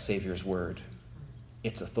 at our Savior's word.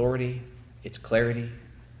 Its authority, its clarity,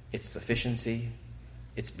 its sufficiency,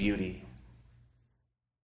 its beauty.